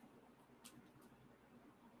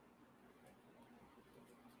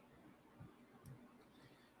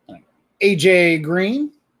 AJ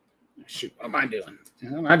Green. Shoot, what am I doing?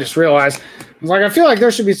 I just realized. I was like, I feel like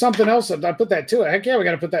there should be something else. I put that to it. Heck yeah, we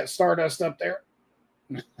got to put that Stardust up there.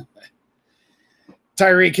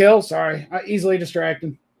 Tyreek Hill. Sorry. Easily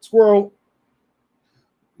distracted. Squirrel.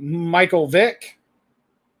 Michael Vick.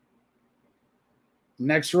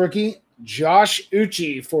 Next rookie, Josh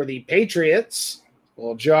Uche for the Patriots.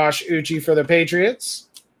 Well, Josh Uche for the Patriots.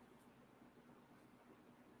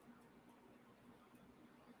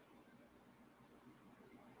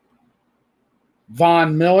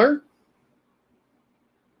 Von Miller.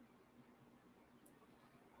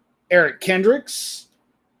 Eric Kendricks.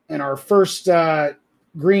 And our first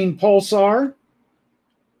green Pulsar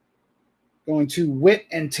going to Witt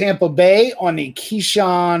and Tampa Bay on the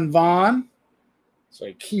Keyshawn Vaughn. So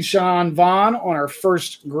Keyshawn Vaughn on our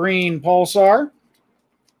first green Pulsar.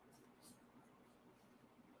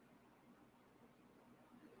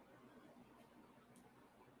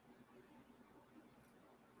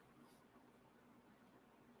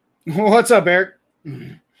 What's up, Eric?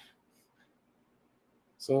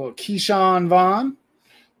 So Keyshawn Vaughn.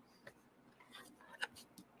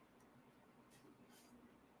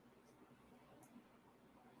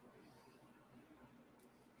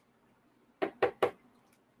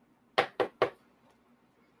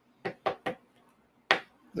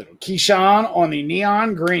 Little Keyshawn on the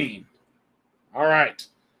neon green. All right.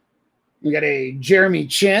 We got a Jeremy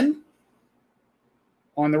Chin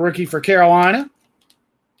on the rookie for Carolina.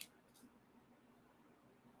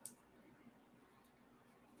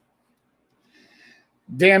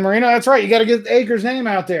 Dan Marino, that's right. You got to get Akers' name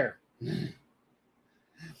out there.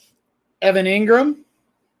 Evan Ingram.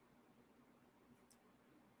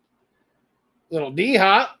 Little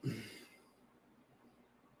D-Hop.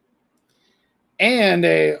 And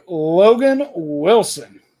a Logan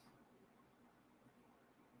Wilson.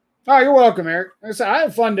 Oh, you're welcome, Eric. Like I said, I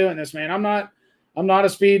have fun doing this, man. I'm not a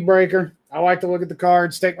speed breaker. I like to look at the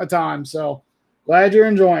cards, take my time. So glad you're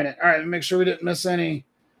enjoying it. All right, make sure we didn't miss any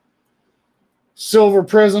silver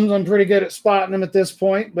prisms. I'm pretty good at spotting them at this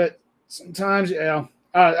point, but sometimes, yeah.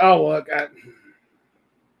 I'll look at.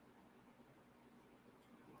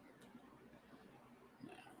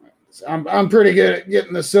 I'm pretty good at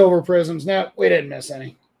getting the silver prisms. No, we didn't miss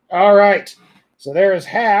any. All right. So there is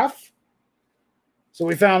half. So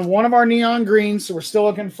we found one of our neon greens. So we're still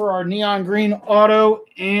looking for our neon green auto,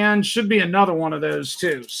 and should be another one of those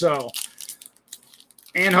too. So,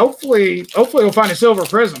 and hopefully we'll find a silver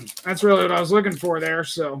prism. That's really what I was looking for there.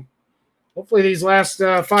 So hopefully these last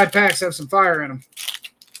 5 packs have some fire in them.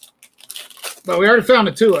 But we already found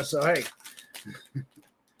a Tua, so hey.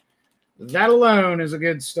 That alone is a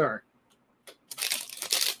good start.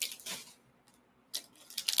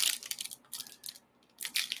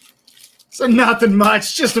 So nothing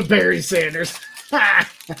much, just a Barry Sanders.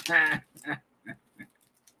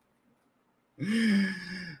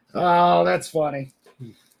 Oh, that's funny.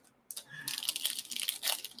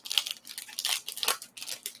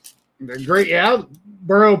 They're great, yeah.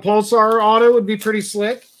 Burrow Pulsar auto would be pretty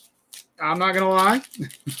slick. I'm not going to lie.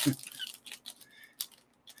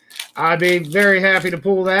 I'd be very happy to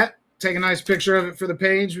pull that. Take a nice picture of it for the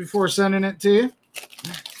page before sending it to you.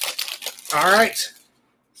 All right.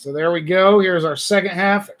 So there we go. Here's our second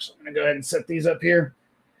half. Actually, I'm going to go ahead and set these up here.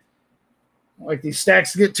 I don't like these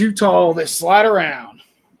stacks to get too tall. They slide around.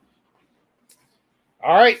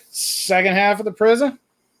 All right. Second half of the Prism.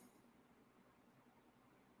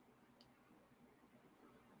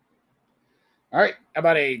 All right. How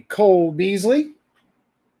about a Cole Beasley?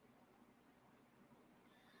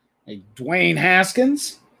 A Dwayne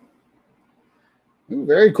Haskins. Ooh,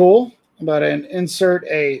 very cool. How about an insert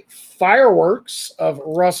a Fireworks of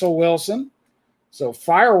Russell Wilson. So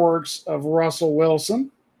Fireworks of Russell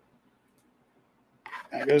Wilson.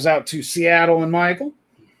 That goes out to Seattle and Michael.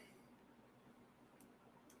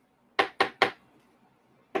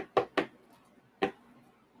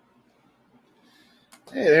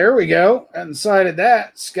 Hey, there we go. Inside of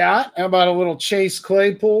that, Scott. How about a little Chase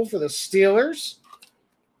Claypool for the Steelers?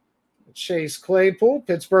 Chase Claypool.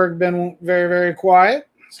 Pittsburgh been very, very quiet.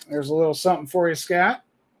 So there's a little something for you, Scott.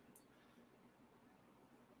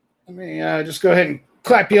 Let me just go ahead and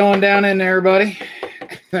clap you on down in there, buddy.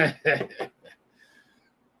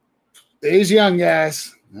 These young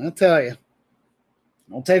guys, I'll tell you,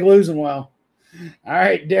 don't take losing well. All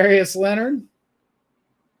right, Darius Leonard.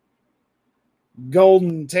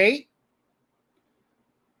 Golden Tate.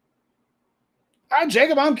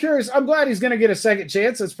 Jacob, I'm curious. I'm glad he's going to get a second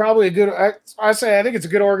chance. It's probably a good – I think it's a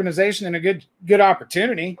good organization and a good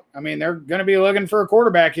opportunity. I mean, they're going to be looking for a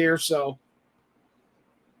quarterback here, so.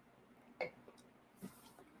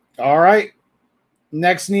 All right.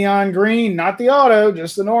 Next neon green, not the auto,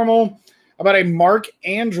 just the normal. How about a Mark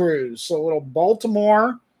Andrews? So a little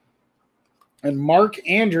Baltimore and Mark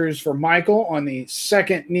Andrews for Michael on the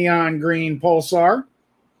second neon green Pulsar.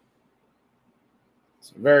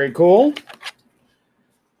 So very cool.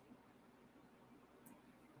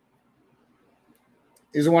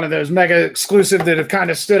 These are one of those mega exclusive that have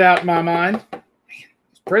kind of stood out in my mind. Man,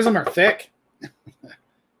 these Prism are thick.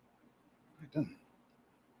 I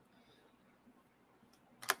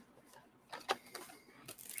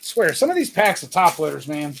swear, some of these packs of top loaders,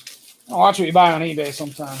 man. I'll watch what you buy on eBay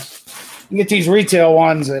sometimes. You get these retail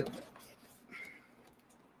ones that.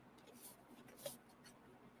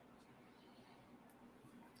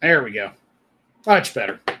 There we go. Much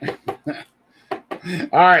better.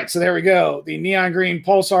 All right, so there we go. The neon green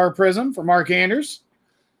Pulsar Prism for Mark Anders.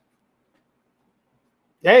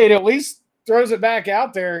 Hey, it at least throws it back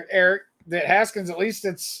out there, Eric, that Haskins, at least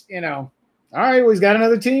it's, all right, well, he's got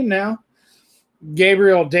another team now.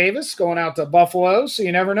 Gabriel Davis going out to Buffalo, so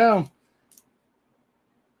you never know.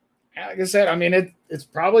 Like I said, I mean, it's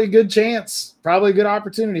probably a good chance, probably a good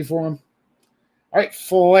opportunity for him. All right,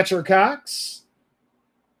 Fletcher Cox.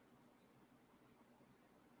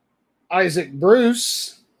 Isaac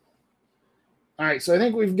Bruce. All right, so I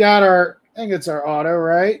think we've got I think it's our auto,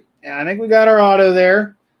 right? Yeah, I think we got our auto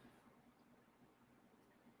there.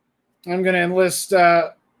 I'm going to enlist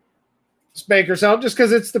Baker's help just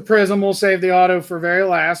because it's the Prism. We'll save the auto for very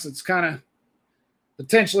last. It's kind of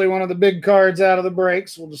potentially one of the big cards out of the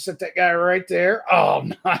breaks. We'll just set that guy right there. Oh,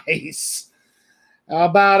 nice. How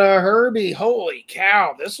about a Herbie? Holy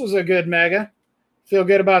cow, this was a good mega. Feel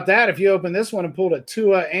good about that if you open this one and pulled a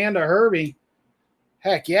Tua and a Herbie.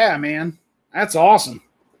 Heck yeah, man. That's awesome.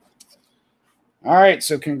 All right,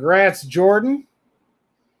 so congrats, Jordan.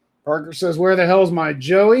 Parker says, where the hell's my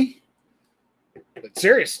Joey? But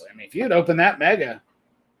seriously, I mean, if you'd open that mega,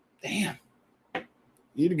 damn,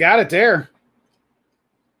 you'd got it there.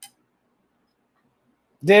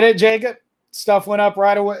 Did it, Jacob? Stuff went up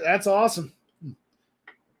right away. That's awesome.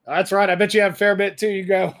 That's right. I bet you have a fair bit, too. You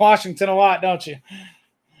go Washington a lot, don't you?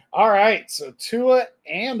 All right, so Tua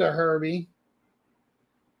and a Herbie.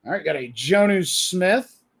 All right, got a Jonnu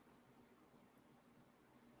Smith.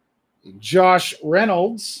 Josh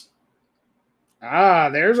Reynolds.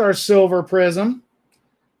 There's our silver Prism.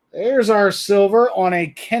 There's our silver on a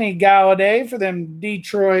Kenny Galladay for them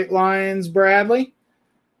Detroit Lions, Bradley.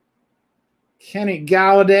 Kenny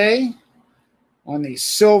Galladay on the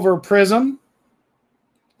silver Prism.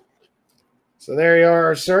 So there you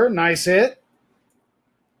are, sir. Nice hit.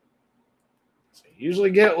 So you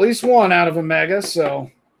usually get at least one out of a mega,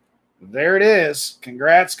 so there it is.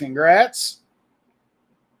 Congrats, congrats.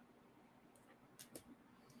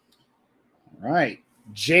 All right.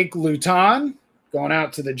 Jake Luton going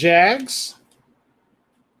out to the Jags.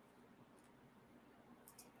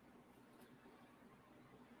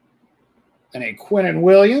 And a Quinnen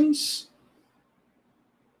Williams.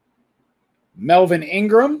 Melvin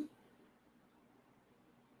Ingram.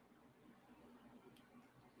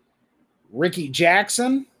 Ricky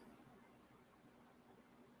Jackson.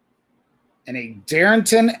 And a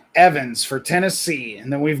Darrington Evans for Tennessee.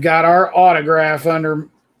 And then we've got our autograph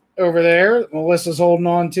over there that Melissa's holding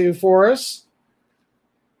on to for us.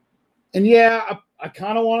 And yeah, I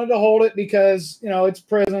kind of wanted to hold it because, it's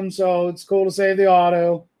Prism, so it's cool to save the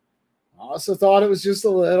auto. I also thought it was just a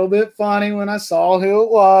little bit funny when I saw who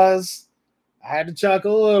it was. I had to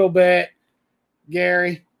chuckle a little bit.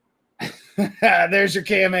 Gary. There's your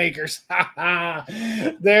Cam Akers.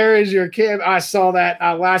 There is your Cam. I saw that.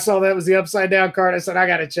 I saw that was the upside down card. I said, I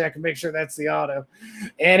got to check and make sure that's the auto.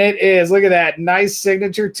 And it is. Look at that. Nice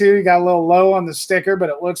signature, too. You got a little low on the sticker, but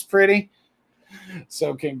it looks pretty.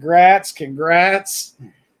 So congrats.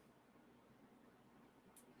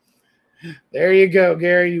 There you go,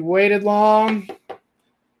 Gary. You waited long.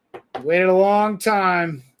 You waited a long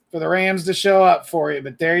time for the Rams to show up for you,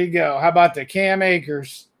 but there you go. How about the Cam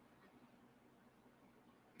Akers?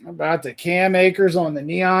 How about the Cam Akers on the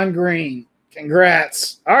neon green?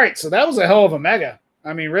 Congrats. All right, so that was a hell of a mega.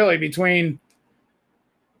 I mean, really, between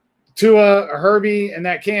Tua, Herbie, and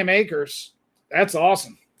that Cam Akers, that's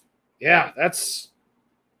awesome. Yeah, that's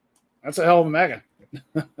a hell of a mega.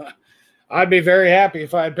 I'd be very happy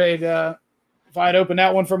if I'd paid if I'd opened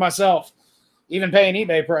that one for myself, even paying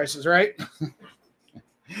eBay prices, right?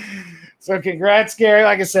 So congrats, Gary.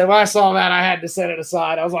 Like I said, when I saw that, I had to set it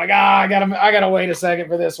aside. I was like, I gotta wait a second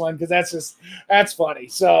for this one because that's funny.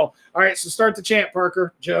 So all right, so start the chant,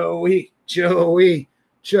 Parker. Joey.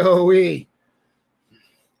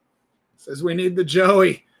 Says we need the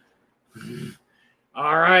Joey.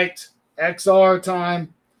 All right, XR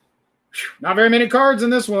time. Not very many cards in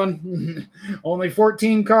this one. Only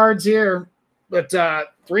 14 cards here, but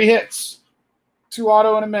 3 hits, 2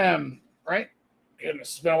 auto and a mem, right? Goodness,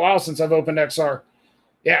 it's been a while since I've opened XR.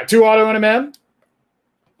 Yeah, 2 auto and a mem.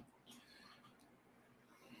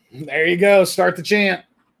 There you go. Start the chant.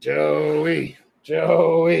 Joey.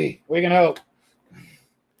 We can hope.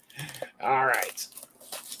 All right.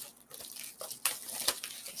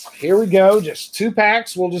 So here we go. Just 2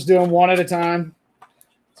 packs. We'll just do them one at a time.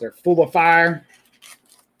 They're full of fire.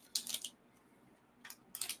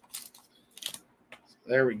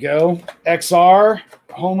 There we go. XR,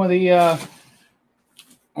 home of the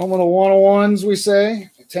 101s, we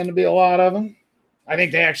say. There tend to be a lot of them. I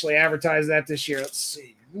think they actually advertised that this year. Let's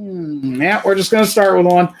see. Yeah, we're just going to start with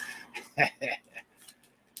one.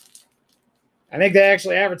 I think they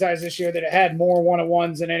actually advertised this year that it had more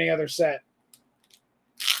 101s than any other set.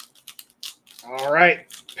 All right,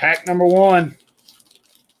 pack number 1.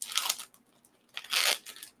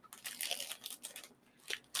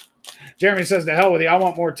 Jeremy says, to hell with you. I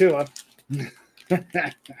want more too. All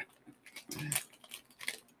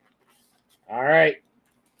right.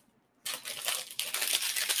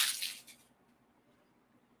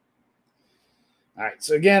 All right.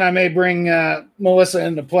 So again, I may bring Melissa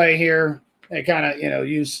into play here. They kind of,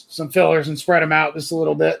 use some fillers and spread them out just a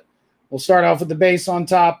little bit. We'll start off with the base on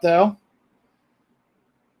top, though.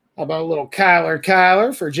 How about a little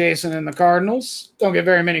Kyler for Jason and the Cardinals? Don't get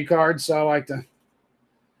very many cards, so I like to.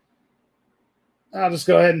 I'll just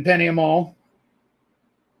go ahead and penny them all.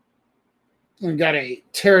 We've got a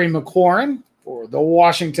Terry McLaurin for the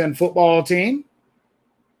Washington football team.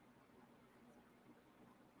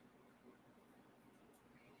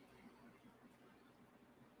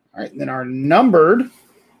 All right, and then our numbered.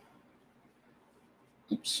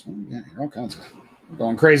 Oops, all kinds of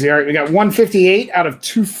going crazy. All right, we got 158 out of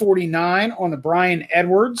 249 on the Brian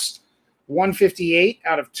Edwards. 158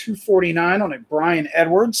 out of 249 on a Brian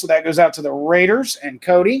Edwards. So that goes out to the Raiders and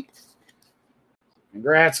Cody.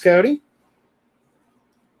 Congrats, Cody.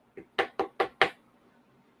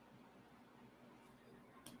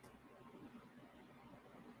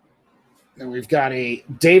 Then we've got a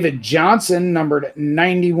David Johnson, numbered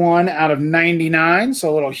 91 out of 99. So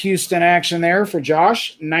a little Houston action there for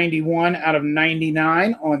Josh. 91 out of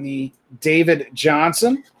 99 on the David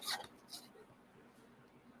Johnson.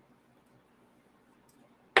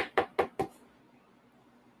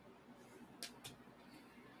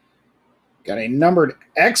 Got a numbered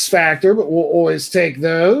X Factor, but we'll always take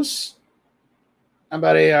those. How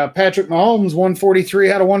about a Patrick Mahomes,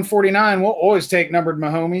 143 out of 149? We'll always take numbered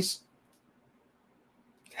Mahomes.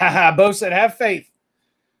 Haha, Bo said, have faith.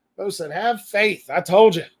 Bo said, have faith. I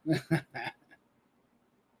told you.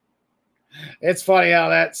 It's funny how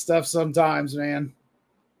that stuff sometimes, man.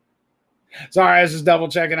 Sorry, I was just double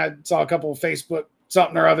checking. I saw a couple of Facebook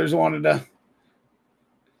something or others wanted to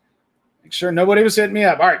make sure nobody was hitting me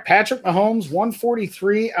up. All right, Patrick Mahomes,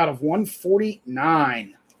 143 out of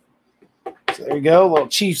 149. So there you go. A little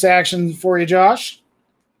Chiefs action for you, Josh.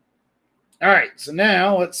 All right, so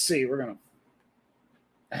now let's see. We're going to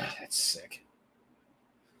that's sick.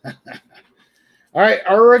 All right,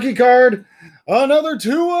 our rookie card, another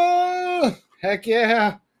Tua. Heck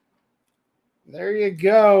yeah. There you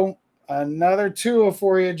go. Another Tua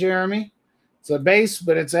for you, Jeremy. It's a base,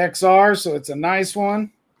 but it's XR, so it's a nice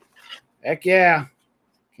one. Heck yeah.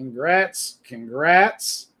 Congrats.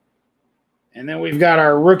 Congrats. And then we've got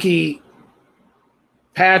our rookie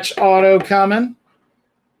patch auto coming.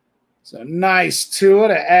 So nice Tua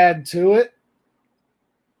to add to it.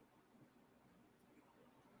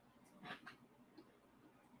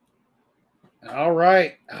 All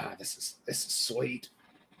right. This is sweet.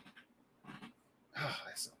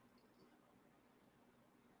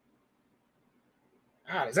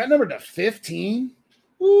 Is that numbered to 15?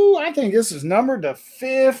 Ooh, I think this is numbered to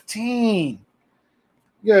 15.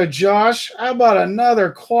 Go, Josh. How about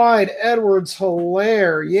another Clyde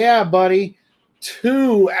Edwards-Helaire? Yeah, buddy.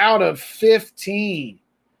 2 out of 15.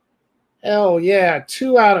 Hell yeah.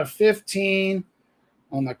 2 out of 15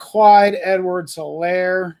 on the Clyde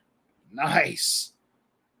Edwards-Helaire. Nice.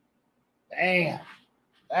 Damn.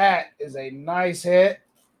 That is a nice hit.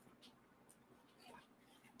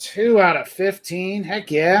 2 out of 15.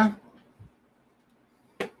 Heck yeah.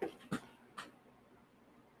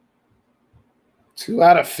 Two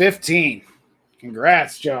out of 15.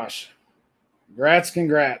 Congrats, Josh.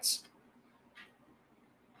 Congrats.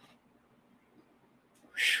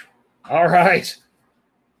 All right.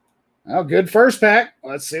 Well, good first pack.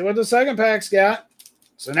 Let's see what the second pack's got.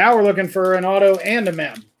 So now we're looking for an auto and a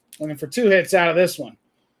mem. Looking for 2 hits out of this one.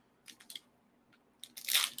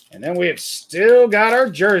 And then we have still got our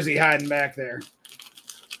jersey hiding back there.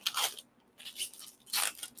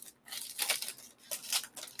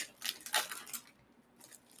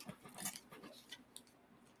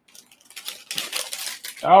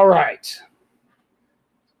 All right.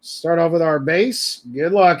 Start off with our base.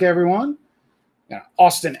 Good luck, everyone. Got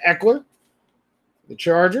Austin Eckler, the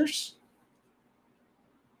Chargers.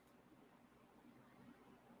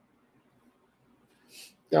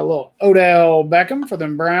 Got a little Odell Beckham for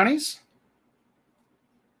them Brownies.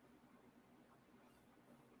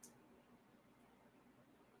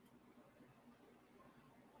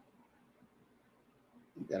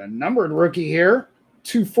 Got a numbered rookie here.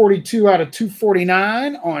 242 out of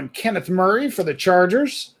 249 on Kenneth Murray for the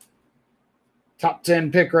Chargers. Top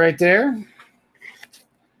 10 pick right there.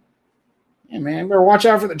 Yeah, man, better watch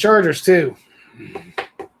out for the Chargers, too.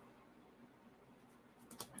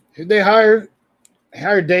 Who'd they hire? They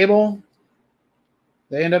hired Dable.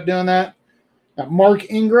 They end up doing that. Got Mark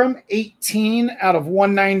Ingram, 18 out of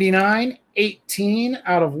 199. 18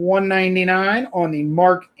 out of 199 on the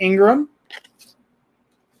Mark Ingram.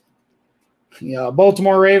 Yeah,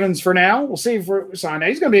 Baltimore Ravens for now. We'll see if we're signed.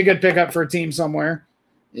 He's going to be a good pickup for a team somewhere.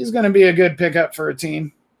 He's going to be a good pickup for a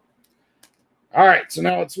team. All right, so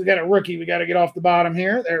now we got a rookie. We got to get off the bottom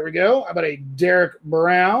here. There we go. How about a Derek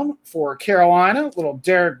Brown for Carolina? A little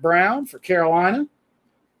Derek Brown for Carolina.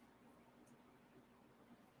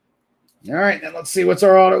 All right, then let's see what's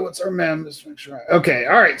our auto, what's our mem. Just make sure. Okay,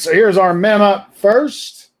 all right, so here's our mem up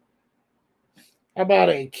first. How about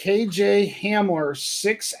a KJ Hamler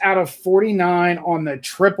 6 out of 49 on the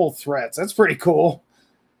triple threats? That's pretty cool.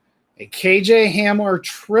 A KJ Hamler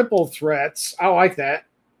triple threats. I like that.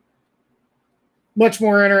 Much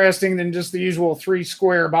more interesting than just the usual 3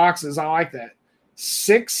 square boxes. I like that.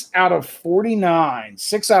 6 out of 49.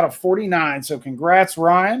 6 out of 49. So congrats,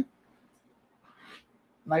 Ryan.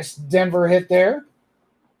 Nice Denver hit there.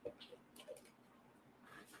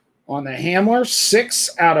 On the Hamler,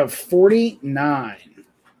 6 out of 49.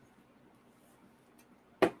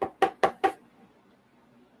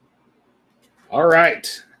 All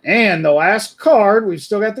right. And the last card, we've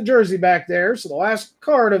still got the jersey back there. So the last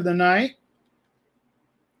card of the night,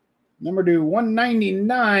 number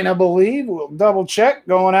 199, I believe. We'll double check.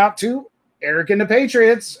 Going out to Eric and the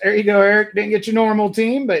Patriots. There you go, Eric. Didn't get your normal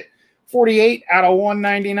team, but 48 out of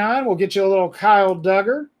 199. We'll get you a little Kyle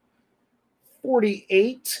Duggar.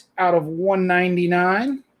 48 out of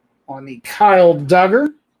 199 on the Kyle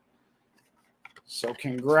Duggar. So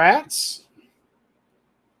congrats.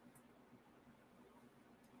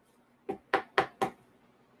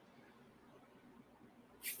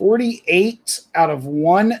 $48 out of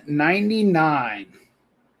 199.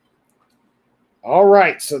 All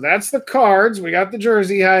right, so that's the cards. We got the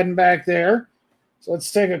jersey hiding back there. So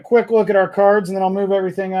let's take a quick look at our cards, and then I'll move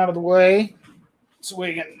everything out of the way so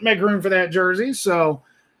we can make room for that jersey. So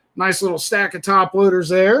nice little stack of top loaders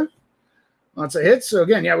there. Lots of hits. So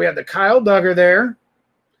again, yeah, we had the Kyle Duggar there.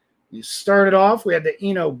 You started off. We had the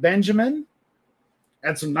Eno Benjamin.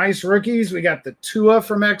 Had some nice rookies. We got the Tua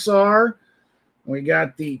from XR. We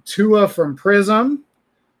got the Tua from Prism.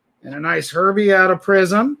 And a nice Herbie out of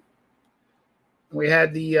Prism. We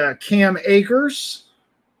had the Cam Akers.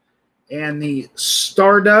 And the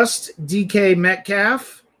Stardust DK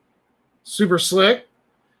Metcalf. Super slick.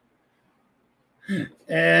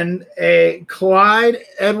 And a Clyde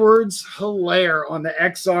Edwards-Helaire on the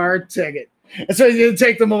XR ticket. That's why you didn't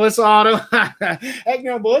take the Melissa auto. Heck,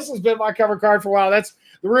 Melissa's been my cover card for a while. That's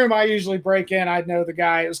the room I usually break in. I know the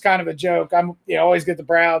guy. It was kind of a joke. Always get the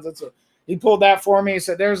Browns. He pulled that for me. He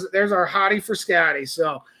said, there's our hottie for Scotty.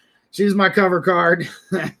 So she's my cover card.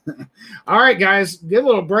 All right, guys. Good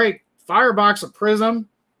little break. Firebox of Prism.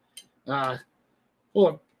 A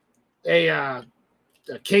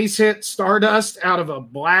case hit Stardust out of a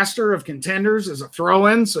blaster of Contenders as a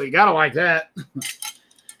throw-in, so you got to like that.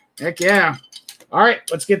 Heck yeah. All right,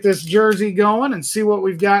 let's get this jersey going and see what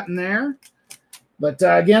we've got in there. But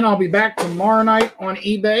again, I'll be back tomorrow night on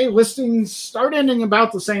eBay. Listings start ending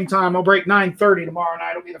about the same time. I'll break 9:30 tomorrow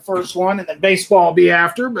night. It'll be the first one, and then baseball will be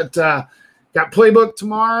after. But got Playbook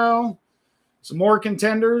tomorrow, some more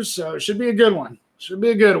Contenders, so it should be a good one. Should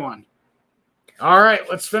be a good one. All right,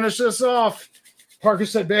 let's finish this off. Parker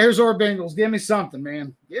said, Bears or Bengals. Give me something,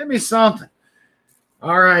 man. Give me something.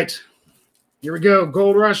 All right. Here we go.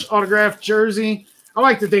 Gold Rush autographed jersey. I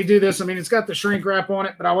like that they do this. I mean, it's got the shrink wrap on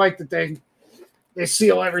it, but I like that they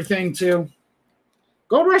seal everything too.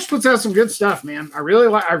 Gold Rush puts out some good stuff, man. I really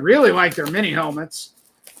like their mini helmets.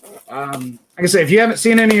 Like I say, if you haven't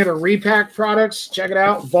seen any of the repack products, check it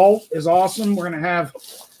out. Vault is awesome. We're going to have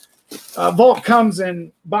Vault comes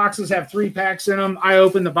in boxes, have 3 packs in them. I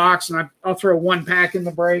open the box and I'll throw 1 pack in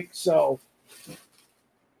the break. So,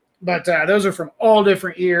 but those are from all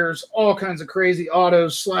different years, all kinds of crazy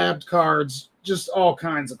autos, slabbed cards, just all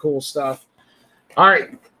kinds of cool stuff. All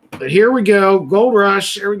right, but here we go. Gold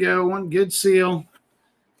Rush. Here we go. One good seal.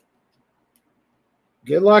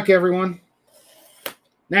 Good luck, everyone.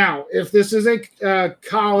 Now, if this is a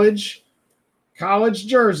college college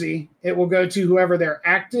jersey, it will go to whoever their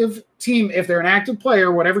active team, if they're an active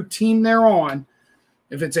player, whatever team they're on.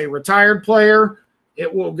 If it's a retired player,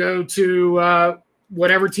 it will go to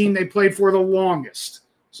whatever team they played for the longest.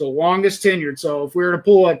 So longest tenured. So if we were to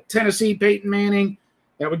pull a Tennessee Peyton Manning,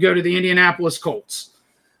 that would go to the Indianapolis Colts.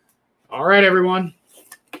 All right, everyone.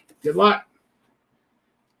 Good luck.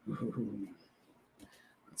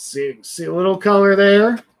 Let's see a little color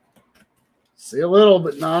there. See a little,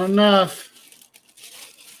 but not enough.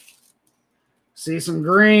 See some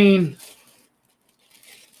green.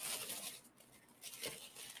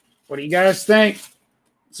 What do you guys think?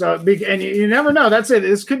 So, and you never know. That's it.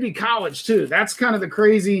 This could be college too. That's kind of the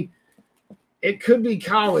crazy. It could be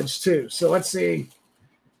college too. So let's see.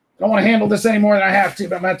 I don't want to handle this any more than I have to,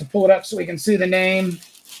 but I'm going to have to pull it up so we can see the name.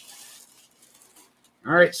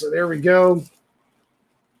 All right, so there we go.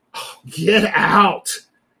 Oh, get out.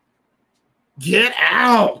 Get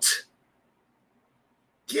out.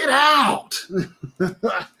 Get out.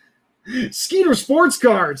 Skeeter Sports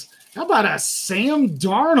Cards. How about a Sam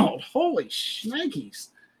Darnold? Holy shnikes.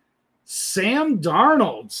 Sam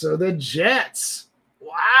Darnold. So the Jets.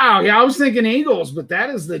 Wow. Yeah, I was thinking Eagles, but that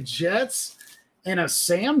is the Jets and a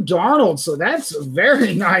Sam Darnold. So that's a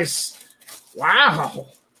very nice. Wow.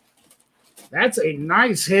 That's a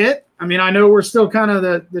nice hit. I mean, I know we're still kind of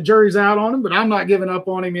the jury's out on him, but I'm not giving up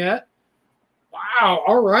on him yet. Wow.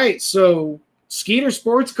 All right. So Skeeter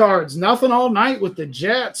Sports Cards, nothing all night with the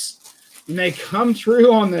Jets. And they come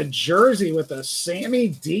through on the jersey with a Sammy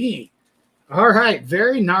D. All right.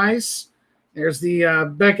 Very nice. There's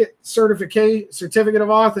the Beckett certificate of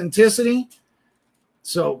authenticity.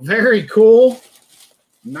 So very cool.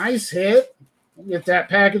 Nice hit. We'll get that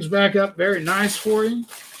package back up. Very nice for you.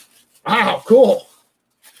 Wow, cool.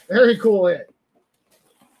 Very cool hit.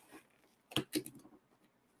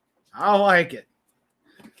 I like it.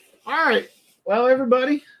 All right. Well,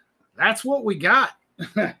 everybody, that's what we got.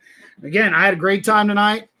 Again, I had a great time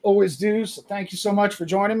tonight. Always do. So thank you so much for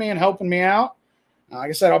joining me and helping me out. Like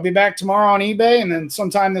I said, I'll be back tomorrow on eBay, and then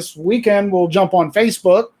sometime this weekend we'll jump on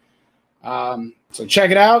Facebook. So check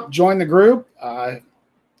it out. Join the group. Hope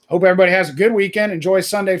everybody has a good weekend. Enjoy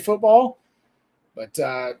Sunday football. But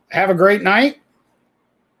have a great night,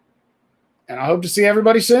 and I hope to see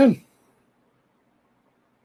everybody soon.